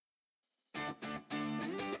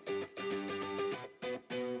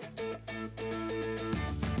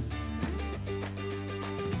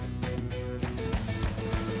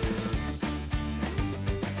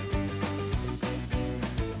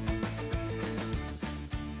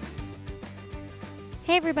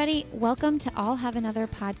Hey everybody, welcome to All Have Another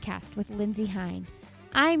podcast with Lindsay Hine.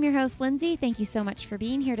 I'm your host, Lindsay. Thank you so much for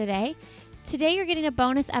being here today. Today you're getting a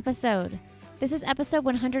bonus episode. This is episode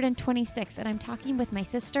 126, and I'm talking with my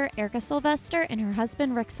sister, Erica Sylvester, and her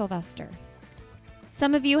husband, Rick Sylvester.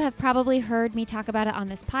 Some of you have probably heard me talk about it on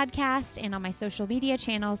this podcast and on my social media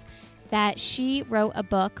channels that she wrote a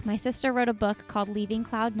book. My sister wrote a book called Leaving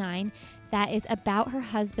Cloud 9 that is about her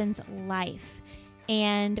husband's life.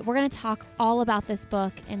 And we're going to talk all about this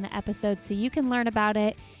book in the episode so you can learn about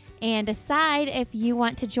it and decide if you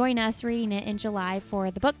want to join us reading it in July for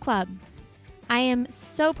the book club. I am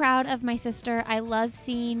so proud of my sister. I love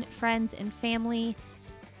seeing friends and family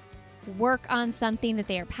work on something that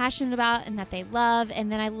they are passionate about and that they love. And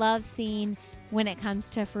then I love seeing when it comes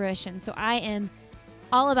to fruition. So I am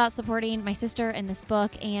all about supporting my sister in this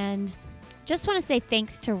book, and just want to say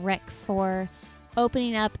thanks to Rick for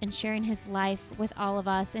opening up and sharing his life with all of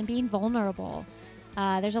us and being vulnerable.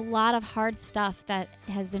 There's a lot of hard stuff that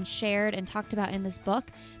has been shared and talked about in this book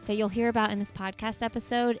that you'll hear about in this podcast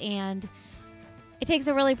episode, and it takes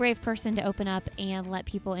a really brave person to open up and let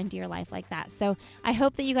people into your life like that. So I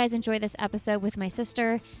hope that you guys enjoy this episode with my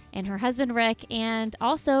sister and her husband, Rick. And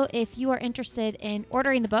also, if you are interested in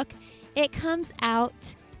ordering the book, it comes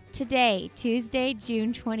out today, Tuesday,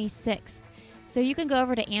 June 26th. So you can go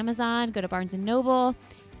over to Amazon, go to Barnes & Noble,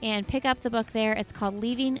 and pick up the book there. It's called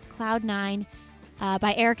Leaving Cloud 9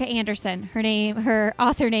 by Erica Anderson. Her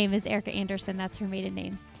author name is Erica Anderson. That's her maiden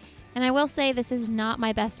name. And I will say this is not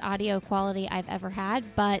my best audio quality I've ever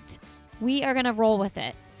had, but we are going to roll with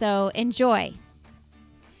it. So enjoy.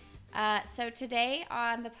 So today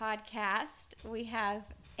on the podcast, we have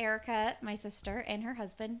Erica, my sister, and her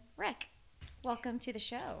husband, Rick. Welcome to the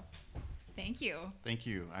show. Thank you. Thank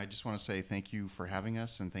you. I just want to say thank you for having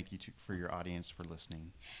us, and thank you for your audience for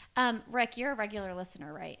listening. Rick, you're a regular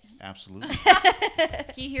listener, right? Absolutely.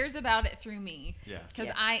 He hears about it through me. Yeah.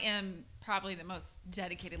 Because I am probably the most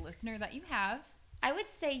dedicated listener that you have. I would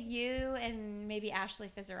say you and maybe Ashley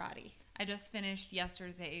Fizzerati. I just finished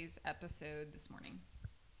yesterday's episode this morning.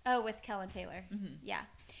 Oh, with Kellen Taylor. Mm-hmm. Yeah.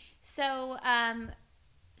 So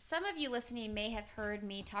some of you listening may have heard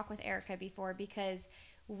me talk with Erica before because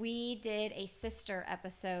we did a sister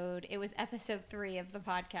episode. It was episode 3 of the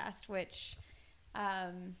podcast, which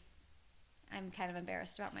I'm kind of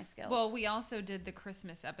embarrassed about my skills. Well, we also did the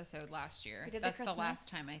Christmas episode last year. We did That's the Christmas. The last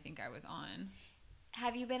time I think I was on.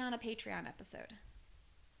 Have you been on a Patreon episode?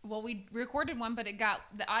 Well, we recorded one, but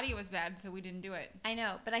the audio was bad, so we didn't do it. I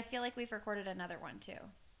know, but I feel like we've recorded another one too.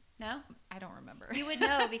 No? I don't remember. You would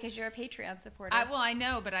know because you're a Patreon supporter. I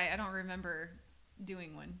know, but I don't remember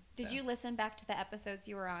doing one. Did you listen back to the episodes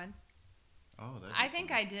you were on? Oh, I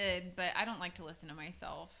think I did, but I don't like to listen to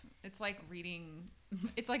myself. It's like reading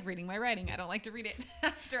my writing. I don't like to read it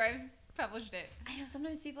after I've published it. I know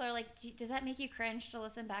sometimes people are like, does that make you cringe to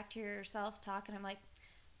listen back to yourself talk? And I'm like,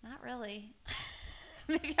 not really.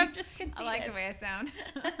 Maybe I'm just conceited. I like the way I sound.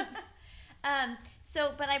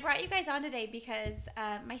 But I brought you guys on today because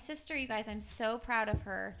my sister, you guys, I'm so proud of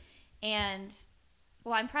her. And,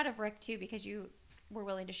 well, I'm proud of Rick, too, because you were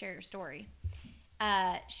willing to share your story.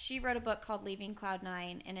 She wrote a book called Leaving Cloud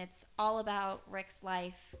 9, and it's all about Rick's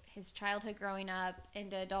life, his childhood growing up,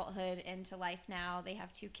 into adulthood, into life now. They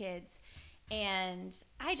have 2 kids. And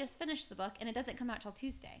I just finished the book, and it doesn't come out till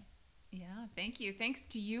Tuesday. Yeah, thank you. Thanks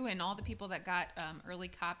to you and all the people that got early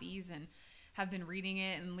copies and have been reading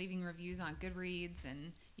it and leaving reviews on Goodreads,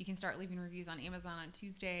 and you can start leaving reviews on Amazon on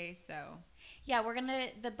Tuesday. So yeah,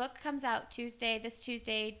 the book comes out this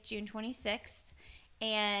Tuesday, June 26th.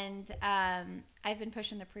 And I've been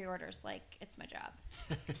pushing the pre-orders like it's my job.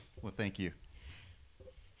 Well, thank you.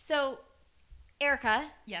 So, Erica.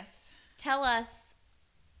 Yes. Tell us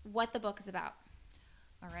what the book is about.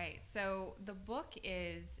 All right. So the book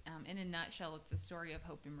is, in a nutshell, it's a story of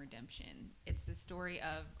hope and redemption. It's the story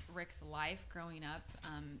of Rick's life growing up,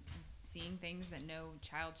 seeing things that no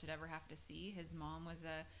child should ever have to see. His mom was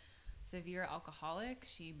a severe alcoholic.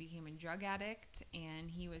 She became a drug addict, and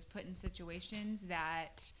he was put in situations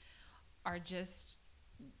that are just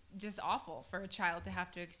awful for a child to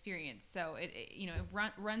have to experience. So it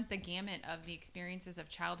runs the gamut of the experiences of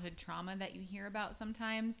childhood trauma that you hear about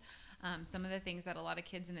sometimes. Some of the things that a lot of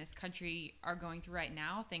kids in this country are going through right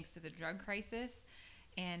now, thanks to the drug crisis.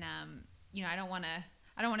 And I don't want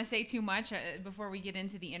to say too much before we get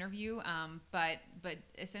into the interview, but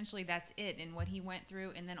essentially that's it, and what he went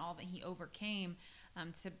through, and then all that he overcame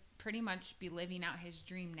to pretty much be living out his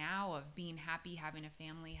dream now of being happy, having a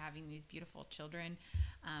family, having these beautiful children.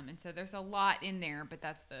 And so there's a lot in there, but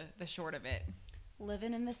that's the short of it.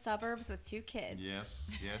 living in the suburbs with 2 kids. Yes.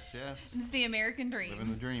 It's the American dream.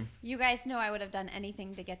 Living the dream. You guys know I would have done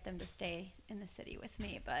anything to get them to stay in the city with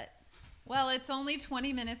me, but... Well, it's only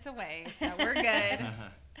 20 minutes away, so we're good.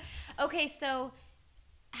 Okay, so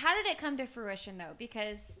how did it come to fruition, though?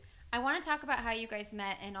 Because I want to talk about how you guys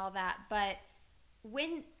met and all that, but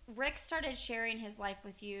when Rick started sharing his life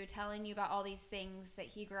with you, telling you about all these things that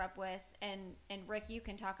he grew up with, and Rick, you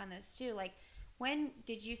can talk on this too, like, when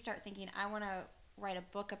did you start thinking, I want to write a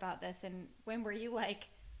book about this, and when were you like,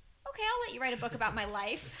 okay, I'll let you write a book about my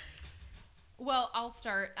life? Well, I'll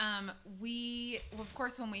start. Of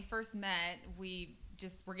course, when we first met, we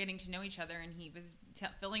just were getting to know each other, and he was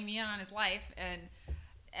filling me in on his life, and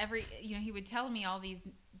he would tell me all these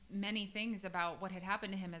many things about what had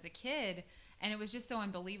happened to him as a kid, and it was just so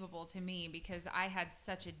unbelievable to me because I had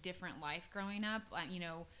such a different life growing up.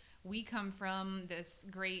 We come from this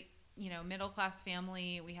great, middle-class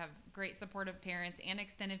family. We have great supportive parents and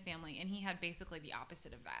extended family, and he had basically the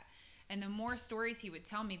opposite of that. And the more stories he would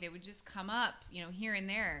tell me, they would just come up, here and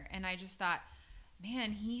there. And I just thought,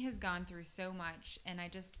 man, he has gone through so much. And I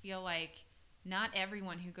just feel like not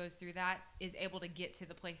everyone who goes through that is able to get to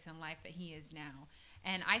the place in life that he is now.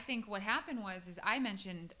 And I think what happened is I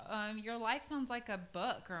mentioned, your life sounds like a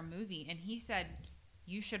book or a movie. And he said,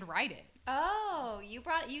 you should write it. Oh,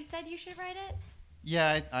 you said you should write it?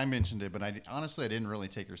 Yeah, I mentioned it, but honestly, I didn't really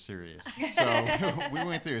take her serious. So we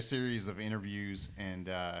went through a series of interviews, and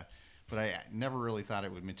but I never really thought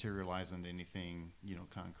it would materialize into anything,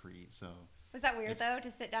 concrete. So was that weird though,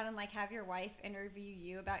 to sit down and like have your wife interview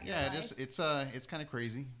you about your life? Yeah, it's kind of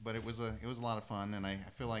crazy, but it was a lot of fun, and I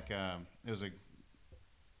feel like it was a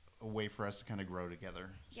way for us to kind of grow together.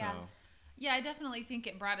 So. Yeah, I definitely think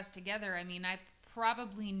it brought us together. I mean, I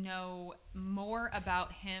probably know more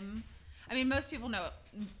about him. I mean, most people know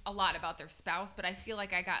a lot about their spouse, but I feel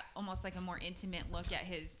like I got almost like a more intimate look at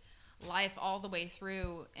his life all the way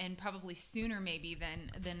through, and probably sooner maybe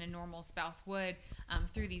than a normal spouse would,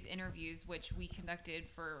 through these interviews, which we conducted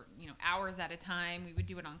for hours at a time. We would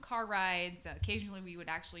do it on car rides. Occasionally we would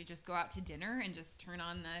actually just go out to dinner and just turn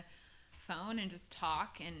on the phone and just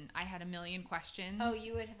talk, and I had a million questions. Oh,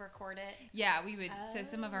 you would record it? Yeah, we would. So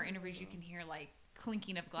some of our interviews you can hear like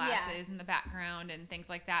clinking of glasses in the background and things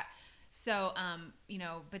like that. So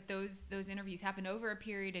but those interviews happened over a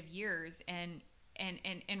period of years, and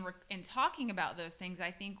talking about those things,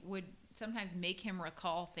 I think, would sometimes make him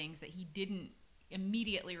recall things that he didn't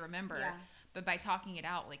immediately remember. Yeah. But by talking it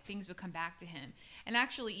out, like, things would come back to him. And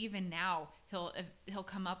actually, even now, he'll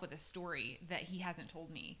come up with a story that he hasn't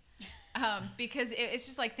told me, because it's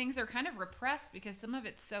just like things are kind of repressed because some of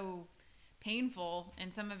it's so painful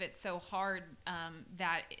and some of it's so hard,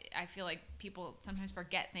 that I feel like people sometimes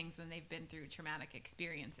forget things when they've been through traumatic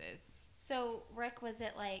experiences. So, Rick, was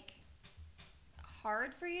it like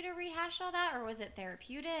hard for you to rehash all that, or was it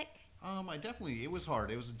therapeutic? It was hard.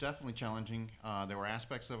 It was definitely challenging. There were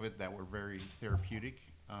aspects of it that were very therapeutic,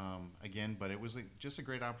 again, but it was just a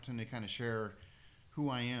great opportunity to kind of share who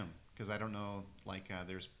I am, because I don't know,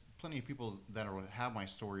 there's plenty of people that have my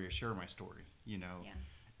story or share my story,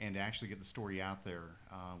 and to actually get the story out there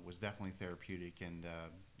was definitely therapeutic, and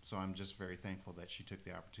so I'm just very thankful that she took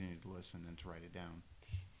the opportunity to listen and to write it down.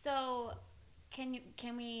 So can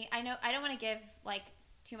we, I know I don't want to give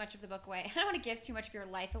too much of the book away. I don't want to give too much of your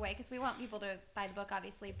life away because we want people to buy the book,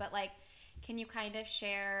 obviously, but can you kind of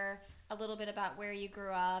share a little bit about where you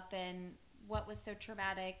grew up and what was so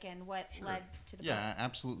traumatic and what led to the book? Yeah,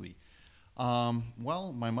 absolutely.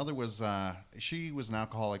 Well, my mother she was an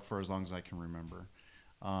alcoholic for as long as I can remember.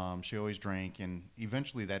 She always drank, and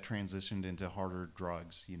eventually that transitioned into harder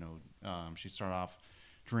drugs. She started off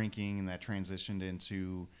drinking, and that transitioned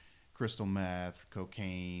into crystal meth,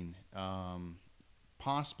 cocaine,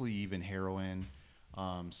 possibly even heroin.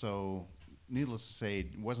 So needless to say,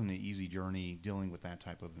 it wasn't an easy journey dealing with that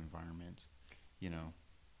type of environment,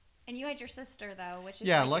 And you had your sister, though, which is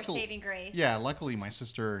your saving grace. Yeah, luckily my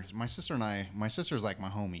sister's like my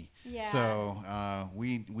homie. Yeah. So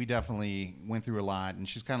we definitely went through a lot, and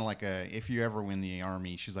she's kind of like if you ever win the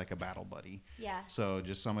Army, she's like a battle buddy. Yeah. So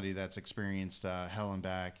just somebody that's experienced hell and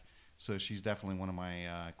back. So she's definitely one of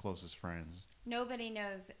my closest friends. Nobody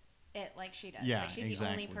knows it like she does. Yeah, she's exactly.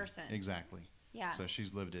 the only person. Exactly. Yeah. So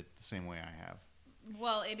she's lived it the same way I have.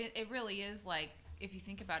 Well, it really is if you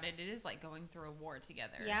think about it, it is like going through a war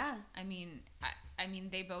together. Yeah. I mean,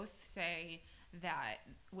 they both say that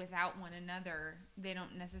without one another, they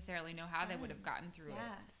don't necessarily know how they would have gotten through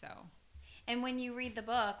it. So. And when you read the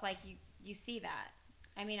book, you see that.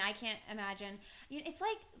 I mean, I can't imagine. It's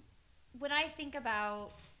like when I think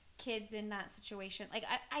about kids in that situation, like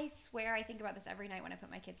I swear I think about this every night when I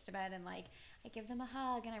put my kids to bed, and like I give them a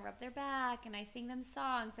hug and I rub their back and I sing them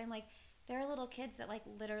songs. I'm like, there are little kids that like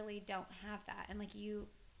literally don't have that, and like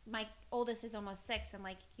my oldest is almost 6, and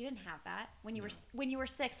like you didn't have that when you were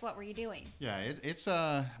 6. What were you doing? Yeah, it's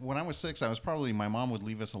when I was 6, I was probably, my mom would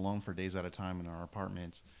leave us alone for days at a time in our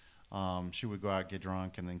apartment. She would go out, get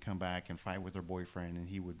drunk, and then come back and fight with her boyfriend, and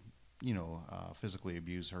he would, physically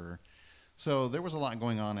abuse her. So there was a lot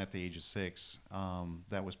going on at the age of 6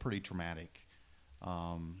 that was pretty traumatic.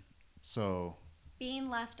 So Being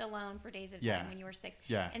left alone for days at a Yeah. time when you were 6.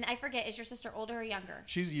 Yeah. And I forget, is your sister older or younger?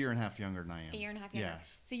 She's a year and a half younger than I am. A year and a half younger. Yeah.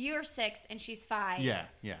 So you are 6 and she's 5. Yeah.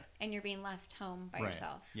 And you're being left home by Right.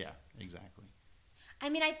 yourself. Yeah, exactly. I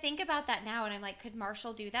mean, I think about that now, and I'm like, could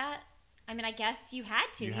Marshall do that? I mean, I guess you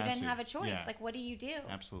had to. You You had didn't to. have a choice. Yeah. Like, what do you do?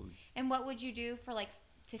 Absolutely. And what would you do for like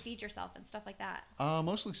to feed yourself and stuff like that?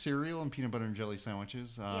 Mostly cereal and peanut butter and jelly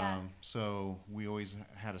sandwiches. Yeah. So we always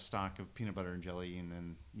had a stock of peanut butter and jelly, and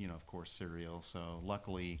then, of course, cereal. So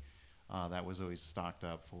luckily, that was always stocked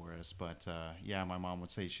up for us. But yeah, my mom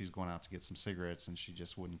would say she's going out to get some cigarettes, and she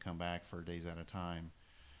just wouldn't come back for days at a time.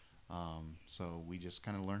 So we just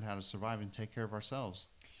kind of learned how to survive and take care of ourselves.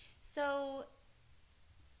 So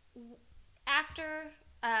after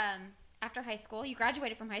high school, you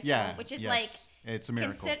graduated from high school, Yeah, which is yes. like It's a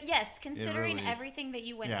miracle. considering really- everything that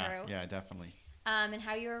you went through, Yeah, definitely. and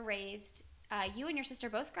how you were raised. You and your sister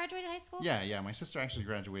both graduated high school? Yeah. My sister actually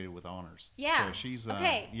graduated with honors. Yeah. So she's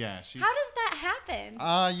Okay. Yeah, she's. How does that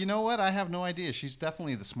happen? You know what? I have no idea. She's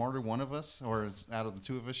definitely the smarter one of us, or out of the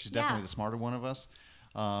two of us, she's definitely Yeah. the smarter one of us.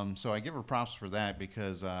 So I give her props for that,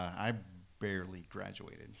 because I barely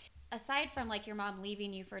graduated. Aside from like your mom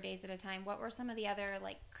leaving you for days at a time, what were some of the other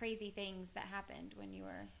like crazy things that happened when you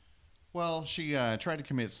were? Well, she tried to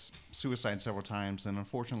commit suicide several times, and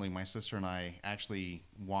unfortunately, my sister and I actually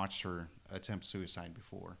watched her attempt suicide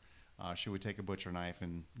before. She would take a butcher knife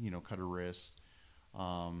and cut her wrist,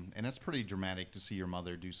 and it's pretty dramatic to see your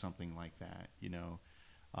mother do something like that.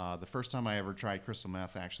 The first time I ever tried crystal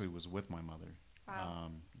meth actually was with my mother.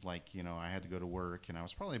 Wow. I had to go to work, and I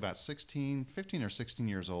was probably about 15 or 16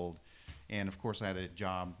 years old, and of course I had a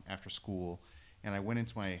job after school. And I went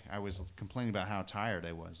into I was complaining about how tired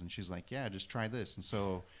I was. And she's like, yeah, just try this. And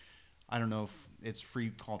so I don't know if it's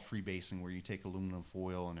called freebasing, where you take aluminum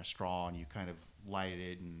foil and a straw and you kind of light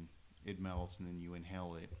it and it melts and then you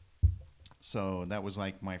inhale it. So that was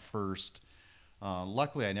like my first,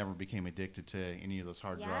 luckily I never became addicted to any of those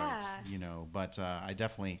hard drugs, but I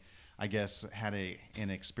definitely, I guess, had an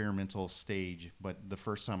experimental stage. But the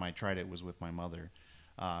first time I tried it was with my mother,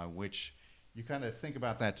 which... You kind of think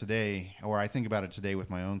about that today, or I think about it today with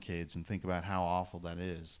my own kids, and think about how awful that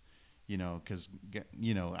is, because,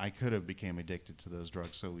 I could have became addicted to those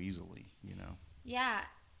drugs so easily, Yeah,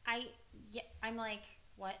 I'm like,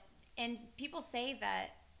 what? And people say that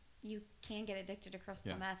you can get addicted to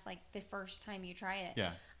crystal meth like the first time you try it.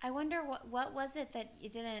 Yeah. I wonder what was it that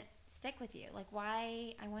it didn't stick with you? Like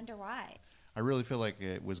why? I wonder why. I really feel like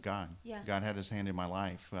it was God. Yeah. God had his hand in my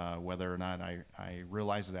life, whether or not I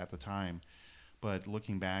realized it at the time. But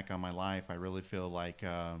looking back on my life, I really feel like,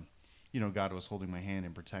 God was holding my hand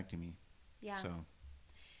and protecting me. Yeah.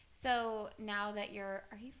 So now that are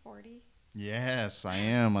you 40? yes, I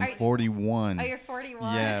am. I'm Are you- 41. Oh, you're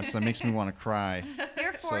 41. Yes, that makes me want to cry.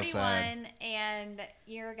 You're So 41, sad. and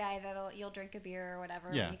you're a guy you'll drink a beer or whatever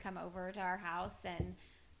Yeah. when you come over to our house. And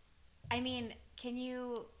I mean, can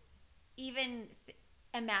you even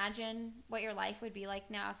imagine what your life would be like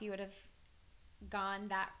now if you would have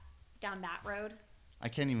gone down that road? I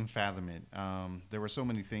can't even fathom it. There were so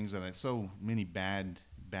many things so many bad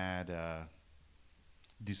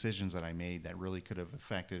decisions that I made that really could have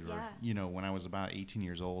affected. Yeah. Or when I was about 18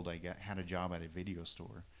 years old, I had a job at a video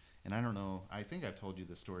store, and I don't know. I think I've told you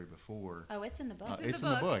this story before. Oh, it's in the book. It's in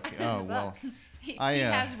the book. in the Oh book. well, He I,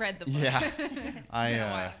 has read the book. yeah. It's been a I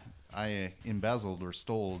while. I embezzled or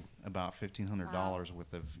stole about $1,500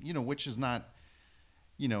 worth of which is not.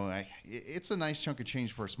 It's a nice chunk of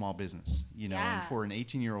change for a small business, and Yeah. for an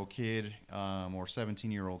 18-year-old kid or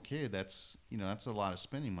 17-year-old kid, that's a lot of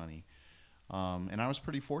spending money. And I was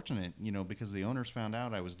pretty fortunate, because the owners found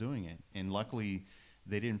out I was doing it, and luckily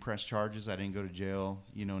they didn't press charges. I didn't go to jail,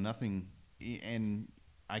 nothing, and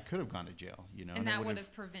I could have gone to jail, And that would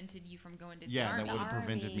have prevented you from going to the yeah, army. that would have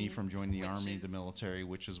prevented me Army, from joining the which army, the is- military,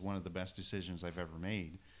 which is one of the best decisions I've ever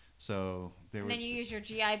made. So there And was then you use your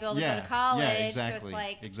GI Bill to yeah, go to college. yeah, exactly, So it's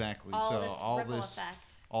like exactly. all so this all ripple this,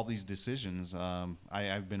 effect. all these decisions,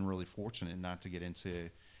 I've been really fortunate not to get into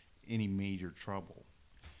any major trouble.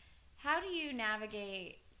 How do you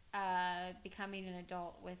navigate becoming an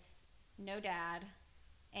adult with no dad,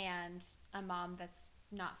 and a mom that's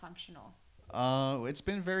not functional? It's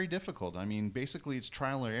been very difficult. I mean, basically, it's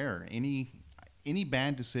trial or error. Any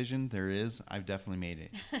bad decision there is, I've definitely made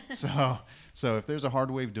it. So if there's a hard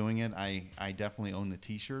way of doing it, I definitely own the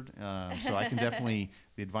T-shirt. So I can definitely,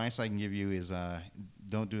 the advice I can give you is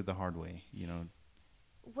don't do it the hard way. You know.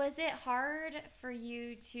 Was it hard for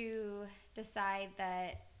you to decide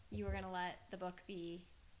that you were going to let the book be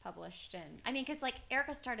published? And I mean, because like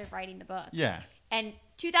Erica started writing the book. Yeah. And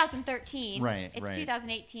 2013. Right. It's right.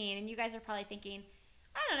 2018, and you guys are probably thinking,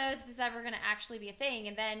 I don't know, is this ever going to actually be a thing?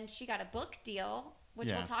 And then she got a book deal, which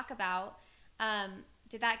Yeah. we'll talk about.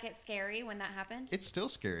 Did that get scary when that happened? It's still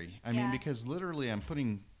scary. I Yeah. mean, because literally I'm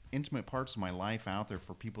putting intimate parts of my life out there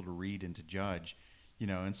for people to read and to judge, you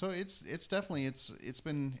know. And so it's definitely it's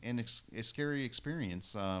been a scary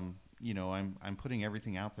experience. You know, I'm putting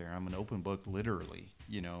everything out there. I'm an open book, literally.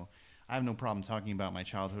 You know, I have no problem talking about my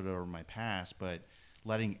childhood or my past, but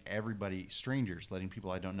letting everybody, strangers, letting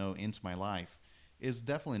people I don't know into my life is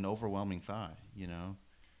definitely an overwhelming thought. You know.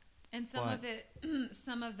 And some But- of it,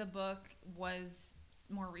 some of the book was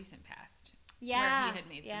more recent past. Yeah. Where he had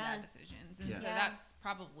made some Yeah. bad decisions. And Yeah. so Yeah. that's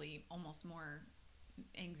probably almost more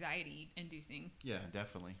anxiety inducing. Yeah,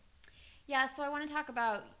 definitely. Yeah, so I want to talk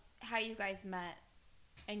about how you guys met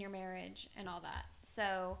and your marriage and all that.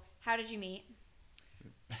 So, how did you meet?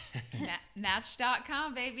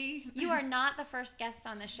 Match.com, baby. You are not the first guest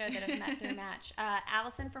on the show that have met through Match.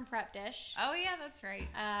 Allison from Prep Dish. Oh, yeah, that's right.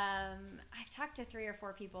 I've talked to 3 or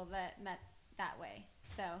 4 people that met that way.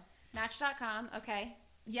 So, Match.com, okay.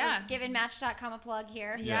 Yeah. We're giving Match.com a plug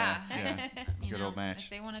here. Yeah. Yeah. You Good know, old Match. If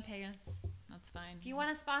they want to pay us, that's fine. If you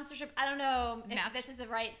want a sponsorship, I don't know if Match. this is the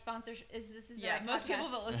right sponsorship. This is the Yeah, right most people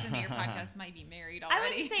podcast. that listen to your podcast might be married I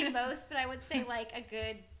already. wouldn't say most, but I would say like a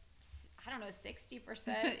good, I don't know,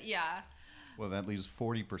 60%. Yeah. Well, that leaves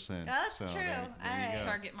 40%. That's so true. There, All there you right. go.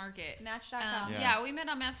 Target market. Match.com. Yeah. Yeah, we met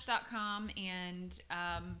on Match.com, and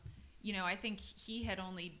you know, I think he had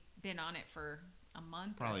only been on it for a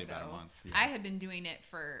month. Probably or so. about a month, yeah. I had been doing it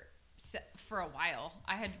for a while.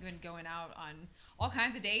 I had been going out on all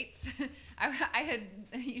kinds of dates. I had,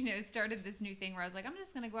 you know, started this new thing where I was like, I'm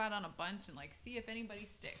just gonna go out on a bunch and like see if anybody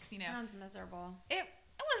sticks. You know, Sounds miserable. it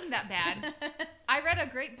wasn't that bad. I read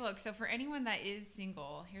a great book. So for anyone that is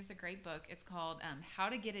single, here's a great book. It's called How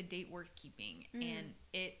to Get a Date Worth Keeping, and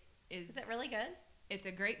it is. Is it really good? It's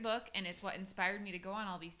a great book, and it's what inspired me to go on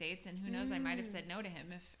all these dates. And who knows, I might have said no to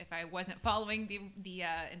him if I wasn't following the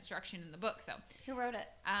instruction in the book. So, Who wrote it?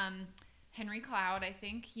 Henry Cloud, I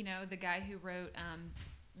think, you know, the guy who wrote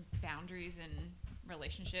Boundaries and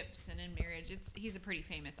Relationships and in Marriage. He's a pretty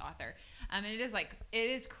famous author, and it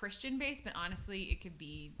is Christian based, but honestly, it could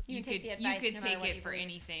be You can take the advice could no matter take what it you for believe.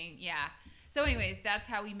 anything. Yeah. So, anyways, that's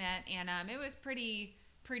how we met, and it was pretty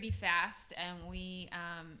fast, and we.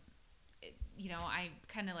 You know, I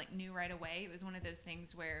kind of like knew right away. It was one of those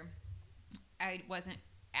things where I wasn't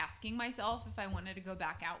asking myself if I wanted to go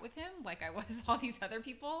back out with him like I was all these other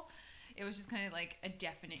people. It was just kind of like a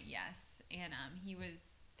definite yes. And he was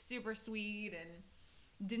super sweet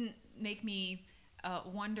and didn't make me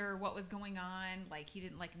wonder what was going on. Like he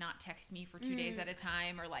didn't like not text me for 2 days at a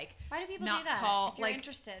time or like Why do people not do that? call. If you're like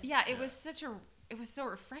interested. yeah, it was so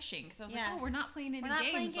refreshing because I was Yeah. like, oh, we're not playing any We're not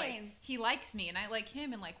games. playing Like games. he likes me and I like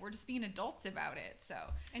him, and like we're just being adults about it. So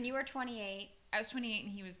And you were 28. I was 28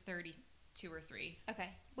 and he was 32 or 3. Okay.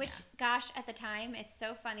 Which, gosh, at the time, it's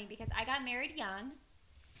so funny because I got married young.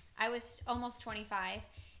 I was almost 25.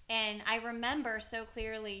 And I remember so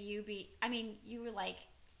clearly you were like,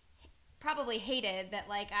 probably hated that,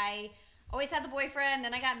 like, I always had the boyfriend,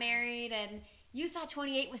 then I got married, and you thought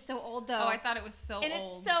 28 was so old, though. Oh, I thought it was so and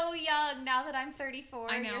old. it's so young now that I'm 34.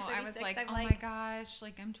 I and know. You're 36, I was like, I'm oh my gosh,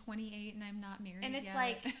 like I'm 28 and I'm not married And it's yet.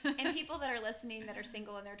 like, and people that are listening that are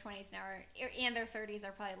single in their 20s now and their 30s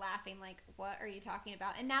are probably laughing, like, what are you talking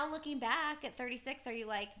about? And now looking back at 36, are you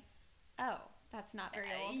like, oh, that's not very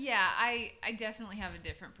old? Yeah, I definitely have a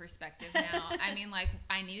different perspective now. I mean, like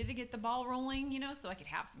I needed to get the ball rolling, you know, so I could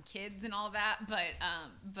have some kids and all that.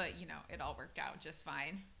 But you know, it all worked out just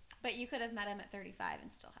fine. But you could have met him at 35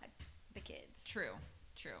 and still had the kids. True.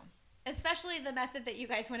 Especially the method that you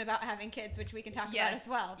guys went about having kids, which we can talk about as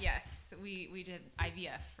well. Yes, we did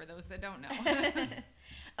IVF for those that don't know.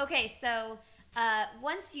 Okay, so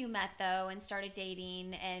once you met, though, and started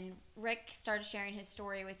dating, and Rick started sharing his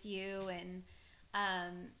story with you, and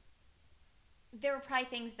there were probably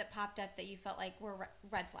things that popped up that you felt like were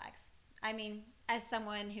red flags. I mean, as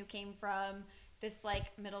someone who came from this,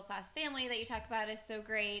 like, middle-class family that you talk about is so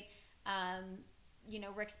great, you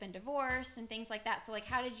know, Rick's been divorced and things like that. So, like,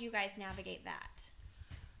 how did you guys navigate that?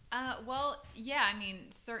 Well, yeah. I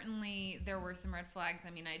mean, certainly there were some red flags.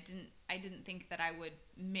 I mean, I didn't think that I would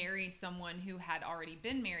marry someone who had already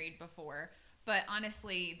been married before. But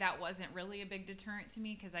honestly, that wasn't really a big deterrent to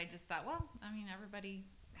me because I just thought, well, I mean, everybody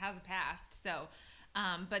has a past. So,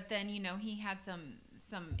 but then he had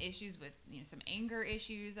some issues with some anger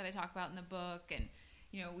issues that I talk about in the book, and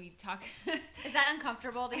we talk. Is that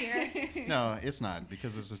uncomfortable to hear? No, it's not,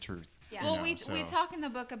 because it's the truth. Yeah. Well, we talk in the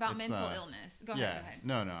book about mental illness. Go ahead.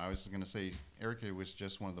 No, I was going to say Erica was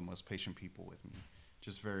just one of the most patient people with me.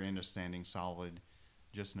 Just very understanding, solid,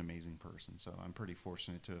 just an amazing person. So I'm pretty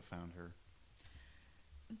fortunate to have found her.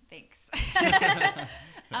 Thanks.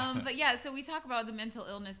 But yeah, so we talk about the mental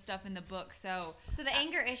illness stuff in the book. So the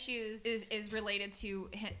anger issues is related to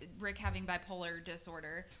Rick having bipolar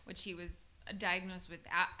disorder, which he was diagnosed with,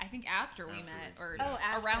 I think, after we met, or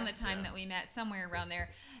around the time that we met, somewhere around there.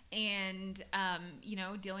 And,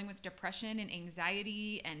 dealing with depression and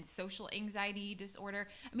anxiety and social anxiety disorder.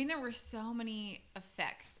 I mean, there were so many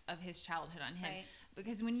effects of his childhood on him. Right.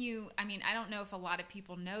 Because I don't know if a lot of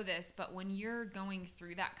people know this, but when you're going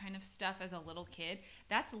through that kind of stuff as a little kid,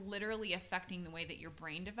 that's literally affecting the way that your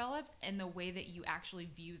brain develops and the way that you actually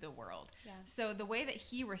view the world. Yeah. So the way that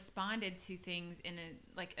he responded to things in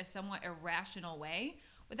a somewhat irrational way,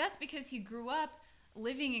 well, that's because he grew up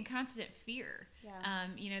living in constant fear. Yeah.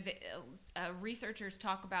 Researchers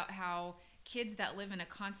talk about how kids that live in a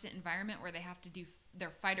constant environment where they have to do their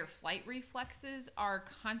fight or flight reflexes are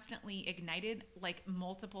constantly ignited like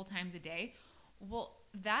multiple times a day. Well,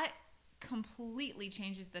 that completely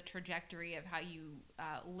changes the trajectory of how you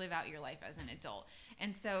live out your life as an adult.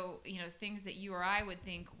 And so, things that you or I would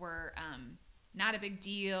think were not a big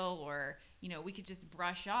deal, or, we could just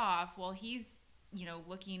brush off. Well, he's,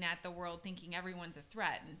 looking at the world thinking everyone's a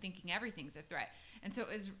threat and thinking everything's a threat. And so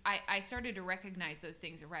I started to recognize those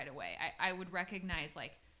things right away. I would recognize,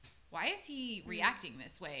 like, why is he reacting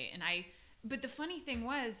this way? But the funny thing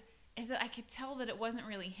is that I could tell that it wasn't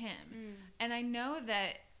really him. And I know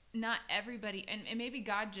that not everybody, and maybe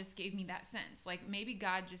God just gave me that sense. Like, maybe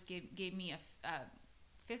God just gave me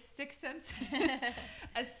a sixth sense,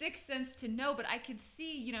 a sixth sense to know, but I could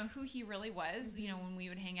see, who he really was, when we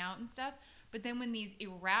would hang out and stuff. But then when these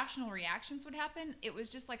irrational reactions would happen, it was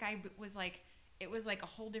just like it was like a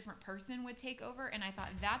whole different person would take over. And I thought,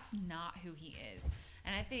 that's not who he is.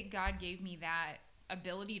 And I think God gave me that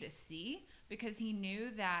ability to see, because he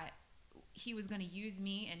knew that he was going to use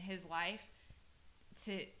me in his life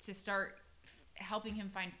to start helping him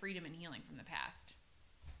find freedom and healing from the past.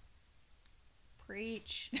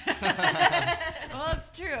 Preach. Well, it's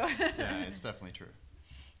true. Yeah, it's definitely true.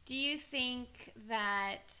 Do you think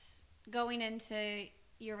that going into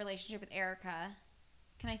your relationship with Erica,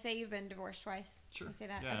 can I say you've been divorced twice? Sure. Can I say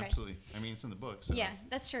that? Yeah, okay. absolutely. I mean, it's in the book. So. Yeah,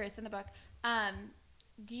 that's true. It's in the book.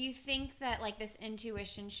 Do you think that, like, this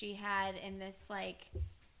intuition she had in this, like,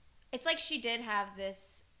 it's like she did have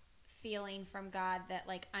this feeling from God that,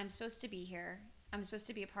 like, I'm supposed to be here. I'm supposed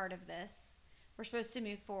to be a part of this. We're supposed to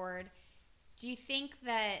move forward. Do you think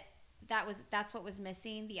that that's what was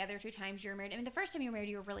missing the other two times you were married? I mean, the first time you were married,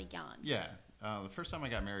 you were really young. Yeah. The first time I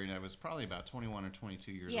got married, I was probably about 21 or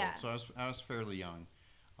 22 years old. So I was fairly young.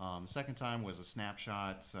 The second time was a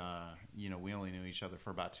snapshot. We only knew each other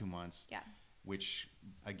for about 2 months. Yeah. Which,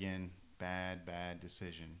 again, bad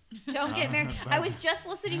decision. Don't get married. I was just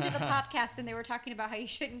listening to the podcast, and they were talking about how you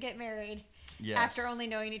shouldn't get married after only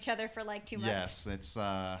knowing each other for like 2 months. Yes, it's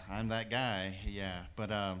I'm that guy. Yeah, but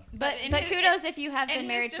kudos if you have been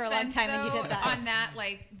married for a long time and you did that. On that,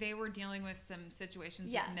 like, they were dealing with some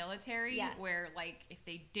situations with military where, like, if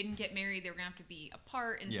they didn't get married, they were gonna have to be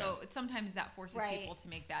apart, and so sometimes that forces people to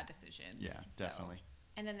make bad decisions. Yeah, definitely.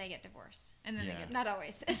 And then they get divorced. And then they get not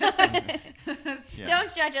always.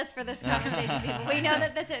 Don't judge us for this conversation, people. We know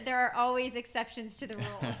that there are always exceptions to the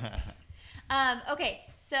rules. Okay,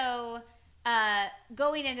 so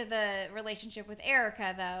going into the relationship with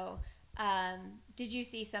Erica, though, did you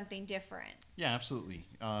see something different? Yeah, absolutely.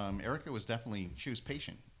 Erica was she was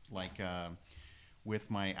patient. Like,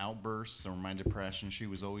 with my outbursts or my depression, she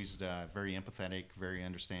was always very empathetic, very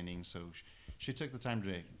understanding. So she took the time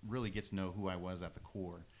to really get to know who I was at the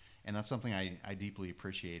core. And that's something I deeply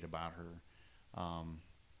appreciate about her.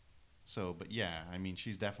 But yeah, I mean,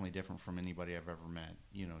 she's definitely different from anybody I've ever met.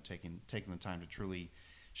 Taking the time to truly,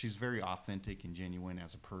 she's very authentic and genuine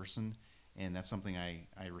as a person. And that's something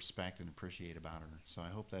I respect and appreciate about her. So I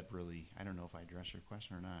hope that really, I don't know if I addressed your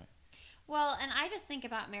question or not. Well, and I just think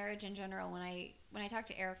about marriage in general when I talk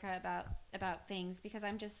to Erica about things, because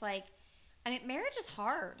I'm just like, I mean, marriage is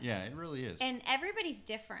hard. Yeah, it really is. And everybody's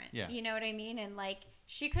different. Yeah. You know what I mean? And, like,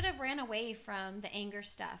 she could have ran away from the anger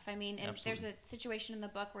stuff. I mean, and Absolutely. there's a situation in the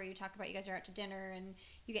book where you talk about you guys are out to dinner and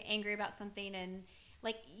you get angry about something, and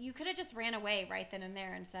like you could have just ran away right then and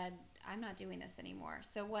there and said, I'm not doing this anymore.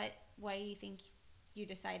 So why do you think you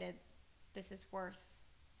decided this is worth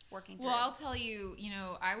working through? Well, I'll tell you,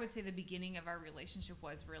 I would say the beginning of our relationship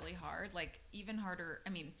was really hard, like even harder. I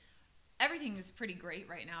mean, everything is pretty great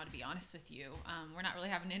right now, to be honest with you. We're not really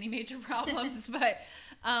having any major problems, but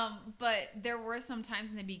there were some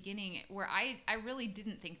times in the beginning where I really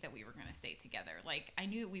didn't think that we were going to stay together. Like I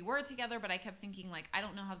knew we were together, but I kept thinking like, I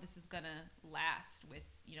don't know how this is going to last with,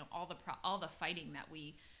 all the fighting that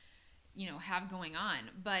we, have going on.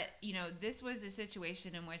 But, this was a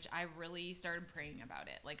situation in which I really started praying about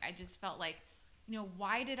it. Like I just felt like,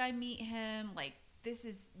 why did I meet him? Like, this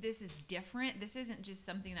is different. This isn't just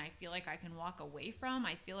something that I feel like I can walk away from.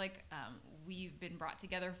 I feel like we've been brought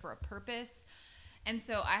together for a purpose. And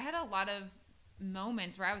so I had a lot of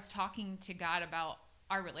moments where I was talking to God about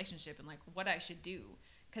our relationship and like what I should do,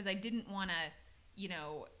 because I didn't want to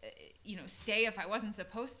stay if I wasn't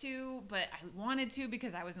supposed to, but I wanted to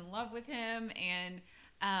because I was in love with him. And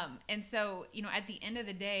so, at the end of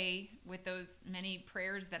the day, with those many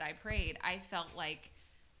prayers that I prayed, I felt like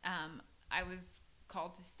I was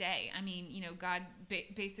called to stay. I mean, God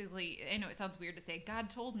basically, I know it sounds weird to say God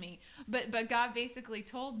told me, but God basically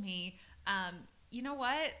told me, you know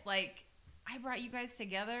what, like I brought you guys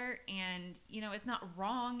together, and it's not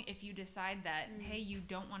wrong if you decide that, hey, you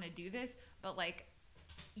don't want to do this, but like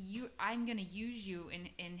I'm going to use you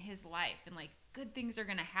in his life, and like good things are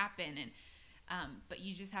going to happen. And, but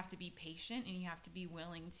you just have to be patient, and you have to be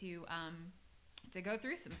willing to go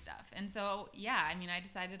through some stuff. And so, yeah, I mean, I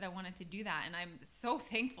decided I wanted to do that, and I'm so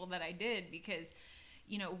thankful that I did, because,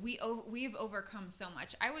 we've overcome so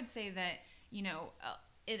much. I would say that,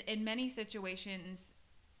 in many situations,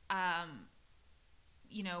 I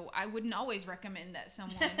wouldn't always recommend that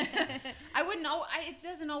someone, it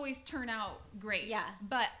doesn't always turn out great. Yeah.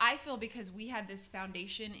 But I feel because we had this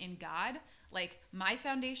foundation in God, like my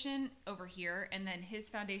foundation over here and then his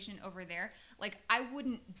foundation over there, like I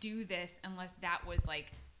wouldn't do this unless that was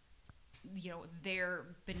like, there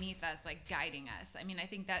beneath us, like guiding us. I mean, I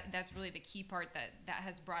think that's really the key part that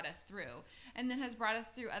has brought us through, and then has brought us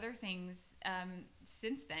through other things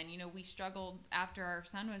since then. We struggled after our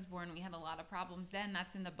son was born. We had a lot of problems then.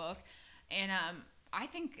 That's in the book. And I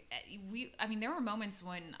think there were moments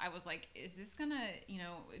when I was like, is this gonna,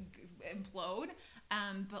 implode?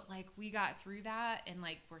 But like we got through that, and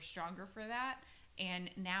like we're stronger for that.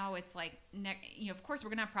 And now it's like, of course we're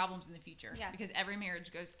going to have problems in the future, because every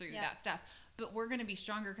marriage goes through that stuff, but we're going to be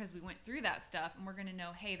stronger because we went through that stuff, and we're going to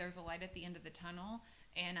know, hey, there's a light at the end of the tunnel.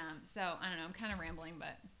 And so I don't know, I'm kind of rambling,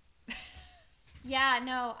 but yeah,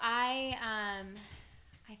 no, I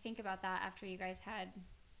think about that after you guys had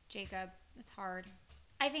Jacob. It's hard.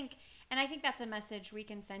 I think that's a message we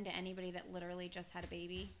can send to anybody that literally just had a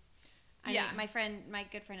baby. I mean, my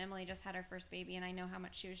good friend Emily just had her first baby, and I know how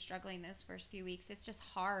much she was struggling those first few weeks. It's just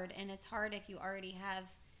hard, and it's hard if you already have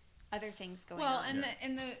other things going on. Well,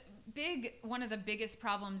 and one of the biggest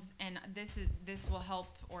problems, and this will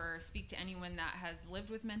help or speak to anyone that has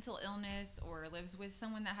lived with mental illness or lives with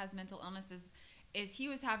someone that has mental illness, is he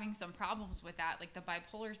was having some problems with that, like the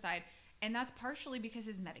bipolar side, and that's partially because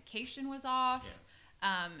his medication was off.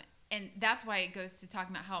 Yeah. And that's why it goes to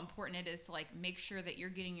talking about how important it is to like make sure that you're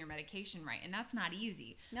getting your medication right, and that's not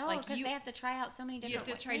easy. No, because they have to try out so many different.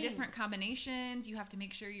 You have to try different combinations. You have to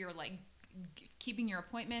make sure you're like keeping your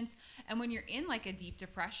appointments. And when you're in like a deep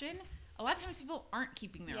depression, a lot of times people aren't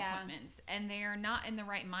keeping their appointments, and they are not in the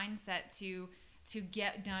right mindset to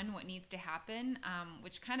get done what needs to happen,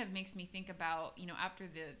 which kind of makes me think about, after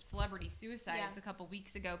the celebrity suicides a couple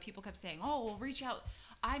weeks ago, people kept saying, oh, well, reach out.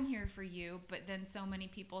 I'm here for you. But then so many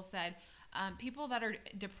people said, people that are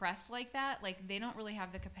depressed like that, like they don't really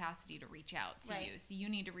have the capacity to reach out to you. So you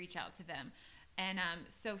need to reach out to them. And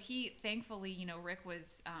so he, thankfully, Rick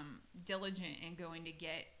was diligent in going to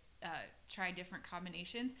get try different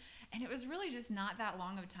combinations, and it was really just not that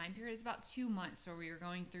long of a time period. It's about 2 months where we were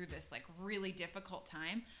going through this like really difficult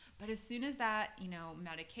time. But as soon as that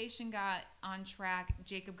medication got on track,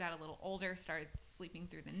 Jacob got a little older, started sleeping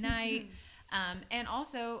through the night. And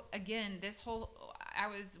also, again,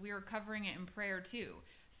 we were covering it in prayer too.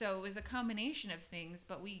 So it was a combination of things,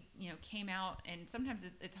 but we, came out, and sometimes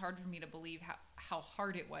it's hard for me to believe how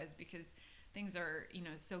hard it was, because things are,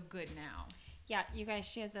 so good now. Yeah, you guys,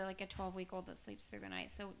 she has a 12-week-old that sleeps through the night,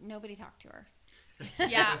 so nobody talked to her.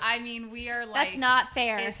 Yeah, I mean, we are like That's not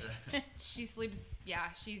fair. she sleeps. Yeah,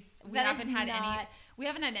 we That is haven't had not-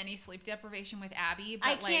 any sleep deprivation with Abby. But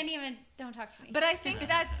I like, can't even. Don't talk to me. But I think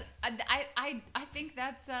that's I think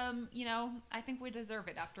that's I think we deserve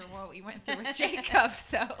it after what we went through with Jacob.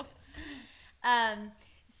 So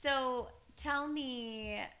So tell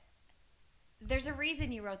me, there's a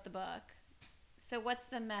reason you wrote the book. So what's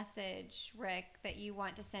the message, Rick, that you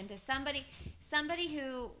want to send to somebody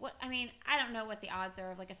who, I don't know what the odds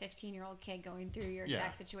are of like a 15-year-old kid going through your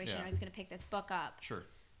exact situation. Yeah. I was going to pick this book up. Sure.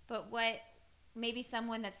 But what, maybe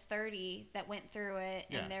someone that's 30 that went through it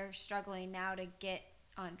Yeah. and they're struggling now to get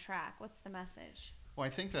on track. What's the message? Well, I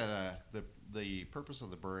think that the purpose of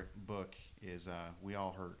the book is we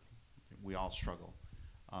all hurt, we all struggle.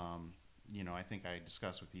 I think I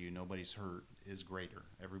discussed with you, nobody's hurt is greater.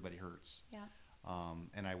 Everybody hurts. Yeah.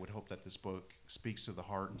 And I would hope that this book speaks to the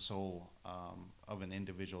heart and soul of an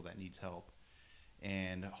individual that needs help.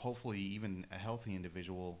 And hopefully even a healthy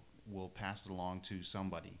individual will pass it along to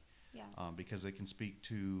somebody. Yeah. Because it can speak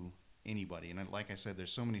to anybody. And like I said,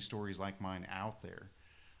 there's so many stories like mine out there.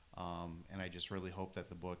 And I just really hope that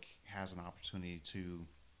the book has an opportunity to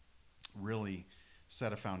really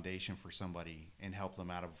set a foundation for somebody and help them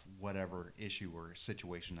out of whatever issue or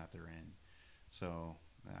situation that they're in. So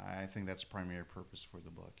I think that's the primary purpose for the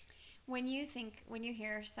book. When you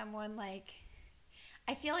hear someone like,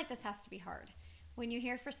 I feel like this has to be hard. When you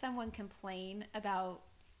hear for someone complain about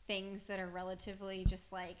things that are relatively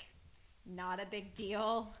just like not a big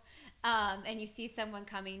deal, and you see someone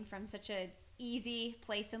coming from such a easy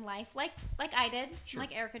place in life, like I did, Sure.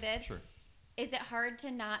 like Erica did, Sure. is it hard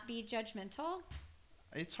to not be judgmental?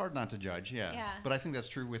 It's hard not to judge, yeah. Yeah. But I think that's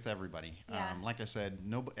true with everybody. Yeah. Like I said,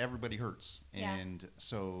 everybody hurts. Yeah. And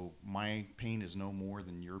so my pain is no more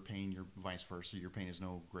than your pain, your vice versa. Your pain is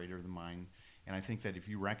no greater than mine. And I think that if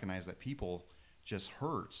you recognize that people just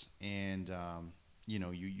hurts and,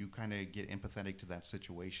 you kind of get empathetic to that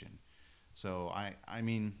situation. So, I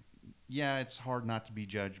mean, yeah, it's hard not to be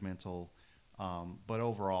judgmental. But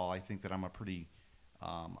overall, I think that I'm a pretty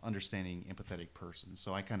understanding, empathetic person.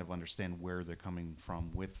 So I kind of understand where they're coming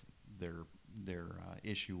from with their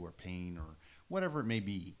issue or pain or whatever it may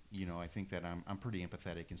be. I think that I'm pretty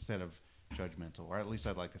empathetic instead of judgmental, or at least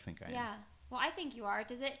I'd like to think I am. Yeah. Well, I think you are.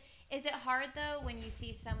 Is it hard though when you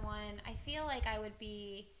see someone? I feel like I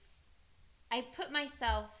put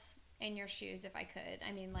myself in your shoes if I could.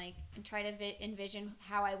 I mean, like, and try to envision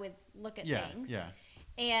how I would look at things. Yeah.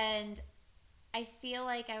 And I feel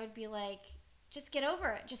like I would be like, just get over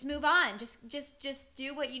it. Just move on. Just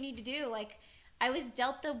do what you need to do. Like, I was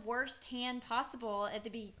dealt the worst hand possible at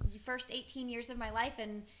the first 18 years of my life,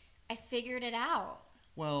 and I figured it out.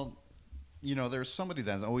 Well, there's somebody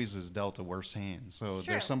that always is dealt a worse hand. So It's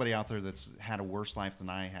true. there's somebody out there that's had a worse life than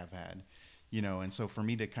I have had. And so for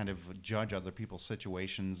me to kind of judge other people's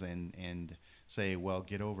situations and say, well,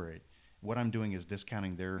 get over it, what I'm doing is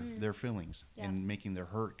discounting their feelings Yeah. and making their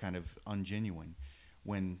hurt kind of ungenuine,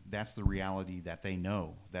 when that's the reality that they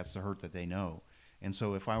know. That's the hurt that they know. And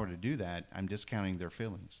so if I were to do that, I'm discounting their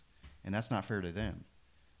feelings, and that's not fair to them.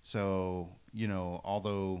 So,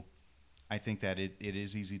 although I think that it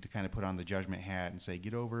is easy to kind of put on the judgment hat and say,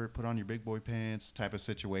 get over it, put on your big boy pants type of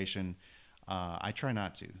situation, I try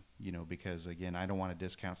not to, because, again, I don't want to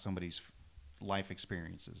discount somebody's life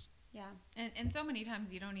experiences. Yeah. And so many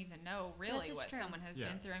times you don't even know really This is what true. someone has Yeah.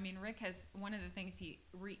 been through. I mean, Rick has, one of the things he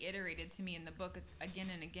reiterated to me in the book again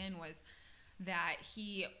and again was that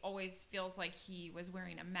he always feels like he was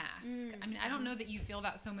wearing a mask. I mean, I don't know that you feel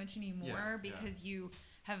that so much anymore because you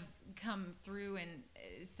have come through and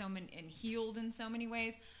and healed in so many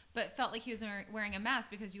ways, but felt like he was wearing a mask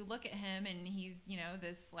because you look at him and he's,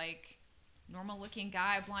 this like normal looking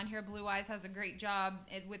guy, blonde hair, blue eyes, has a great job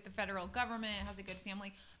with the federal government, has a good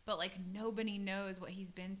family, but like nobody knows what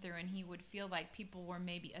he's been through, and he would feel like people were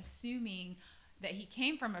maybe assuming that he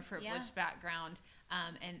came from a privileged background,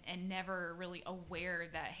 and never really aware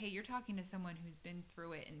that, hey, you're talking to someone who's been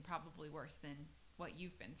through it and probably worse than what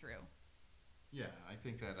you've been through. Yeah, I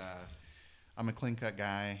think that I'm a clean-cut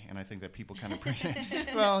guy, and I think that people kind of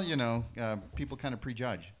people kind of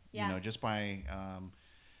prejudge, just by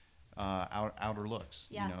outer looks.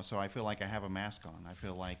 Yeah. So I feel like I have a mask on. I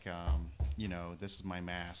feel like this is my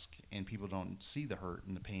mask, and people don't see the hurt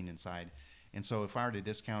and the pain inside. And so if I were to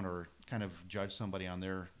discount or kind of judge somebody on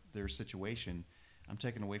their situation, I'm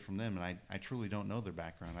taking away from them, and I truly don't know their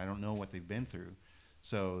background. I don't know what they've been through.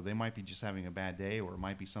 So they might be just having a bad day, or it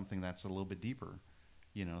might be something that's a little bit deeper,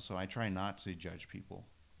 so I try not to judge people,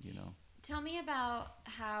 Tell me about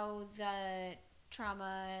how the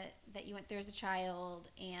trauma that you went through as a child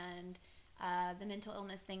and the mental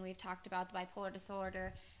illness thing we've talked about, the bipolar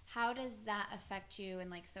disorder. How does that affect you in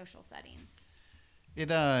like social settings? It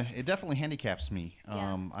definitely handicaps me.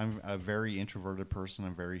 Yeah. I'm a very introverted person.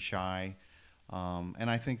 I'm very shy, and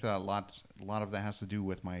I think that a lot of that has to do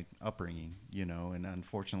with my upbringing, and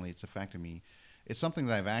unfortunately, it's affected me. It's something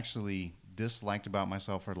that I've actually disliked about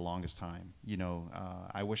myself for the longest time.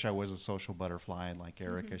 I wish I was a social butterfly like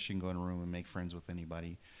Erica. She can go in a room and make friends with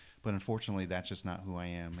anybody, but unfortunately, that's just not who I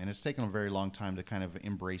am. And it's taken a very long time to kind of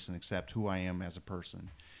embrace and accept who I am as a person.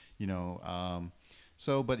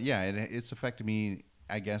 But yeah, it's affected me,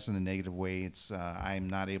 I guess, in a negative way. I'm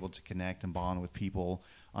not able to connect and bond with people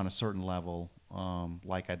on a certain level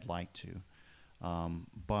like I'd like to.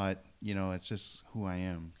 But it's just who I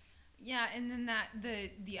am. Yeah, and then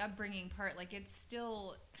the upbringing part, like it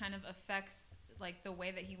still kind of affects like the way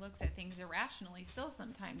that he looks at things irrationally still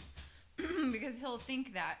sometimes, because he'll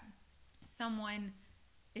think that someone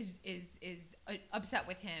is upset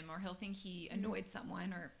with him, or he'll think he annoyed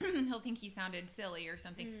someone, or he'll think he sounded silly or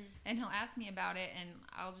something, and he'll ask me about it, and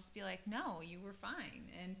I'll just be like, no, you were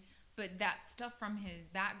fine. But that stuff from his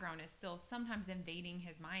background is still sometimes invading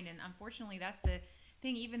his mind, and unfortunately that's the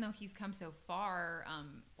thing. Even though he's come so far,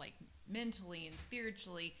 like mentally and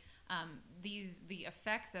spiritually, the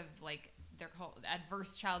effects of like they're called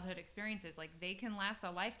adverse childhood experiences, like they can last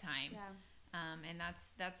a lifetime. Yeah. And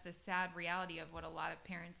that's the sad reality of what a lot of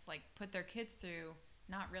parents like put their kids through,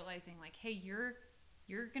 not realizing like, hey, you're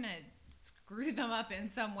gonna screw them up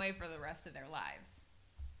in some way for the rest of their lives.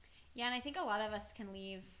 Yeah, and I think a lot of us can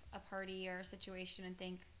leave a party or a situation and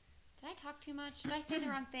think, did I talk too much? Did I say the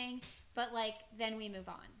wrong thing? But like then we move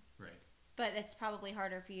on. Right. But it's probably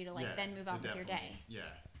harder for you to like then move on with your day. Yeah,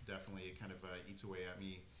 definitely. It kind of eats away at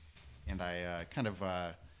me, and I kind of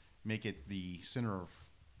make it the center of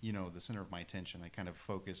my attention. I kind of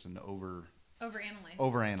focus and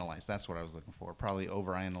overanalyze. That's what I was looking for. Probably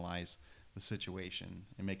overanalyze the situation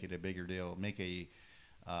and make it a bigger deal. Make a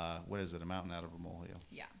a mountain out of a molehill.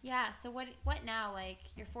 Yeah. Yeah. So what now? Like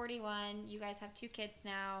you're 41. You guys have 2 kids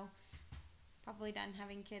now. Probably done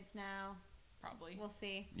having kids now. Probably. We'll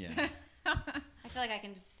see. Yeah. I feel like I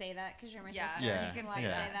can just say that because you're my sister. Yeah. You can say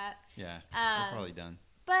that. Yeah. We're probably done.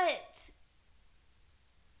 But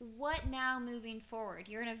what now moving forward?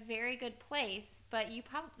 You're in a very good place, but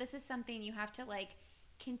this is something you have to like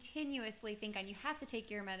continuously think on. You have to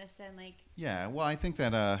take your medicine. Yeah. Well, I think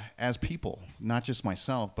that as people, not just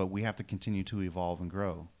myself, but we have to continue to evolve and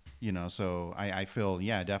grow. So I feel,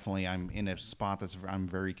 definitely I'm in a spot I'm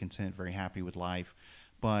very content, very happy with life,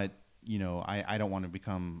 but I don't want to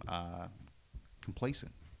become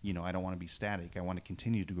complacent. I don't want to be static. I want to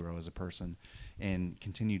continue to grow as a person and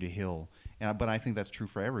continue to heal. But I think that's true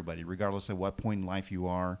for everybody, regardless of what point in life you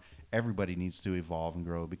are. Everybody needs to evolve and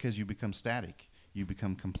grow, because you become static, you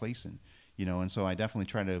become complacent. And so I definitely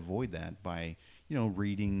try to avoid that by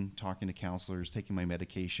reading, talking to counselors, taking my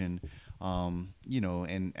medication,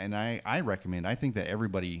 and I recommend. I think that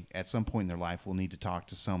everybody at some point in their life will need to talk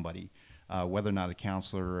to somebody. Whether or not a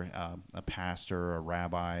counselor, a pastor, a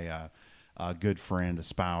rabbi, a good friend, a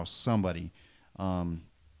spouse, somebody.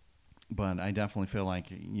 But I definitely feel like,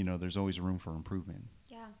 there's always room for improvement.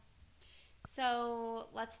 Yeah. So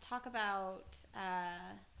let's talk about,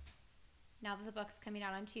 now that the book's coming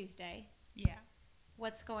out on Tuesday. Yeah.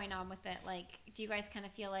 What's going on with it? Like, do you guys kind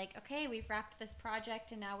of feel like, okay, we've wrapped this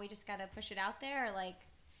project and now we just got to push it out there? Or like,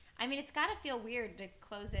 it's got to feel weird to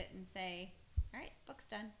close it and say, all right, book's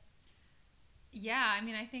done. Yeah,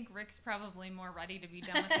 I think Rick's probably more ready to be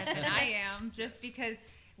done with it than I am, just because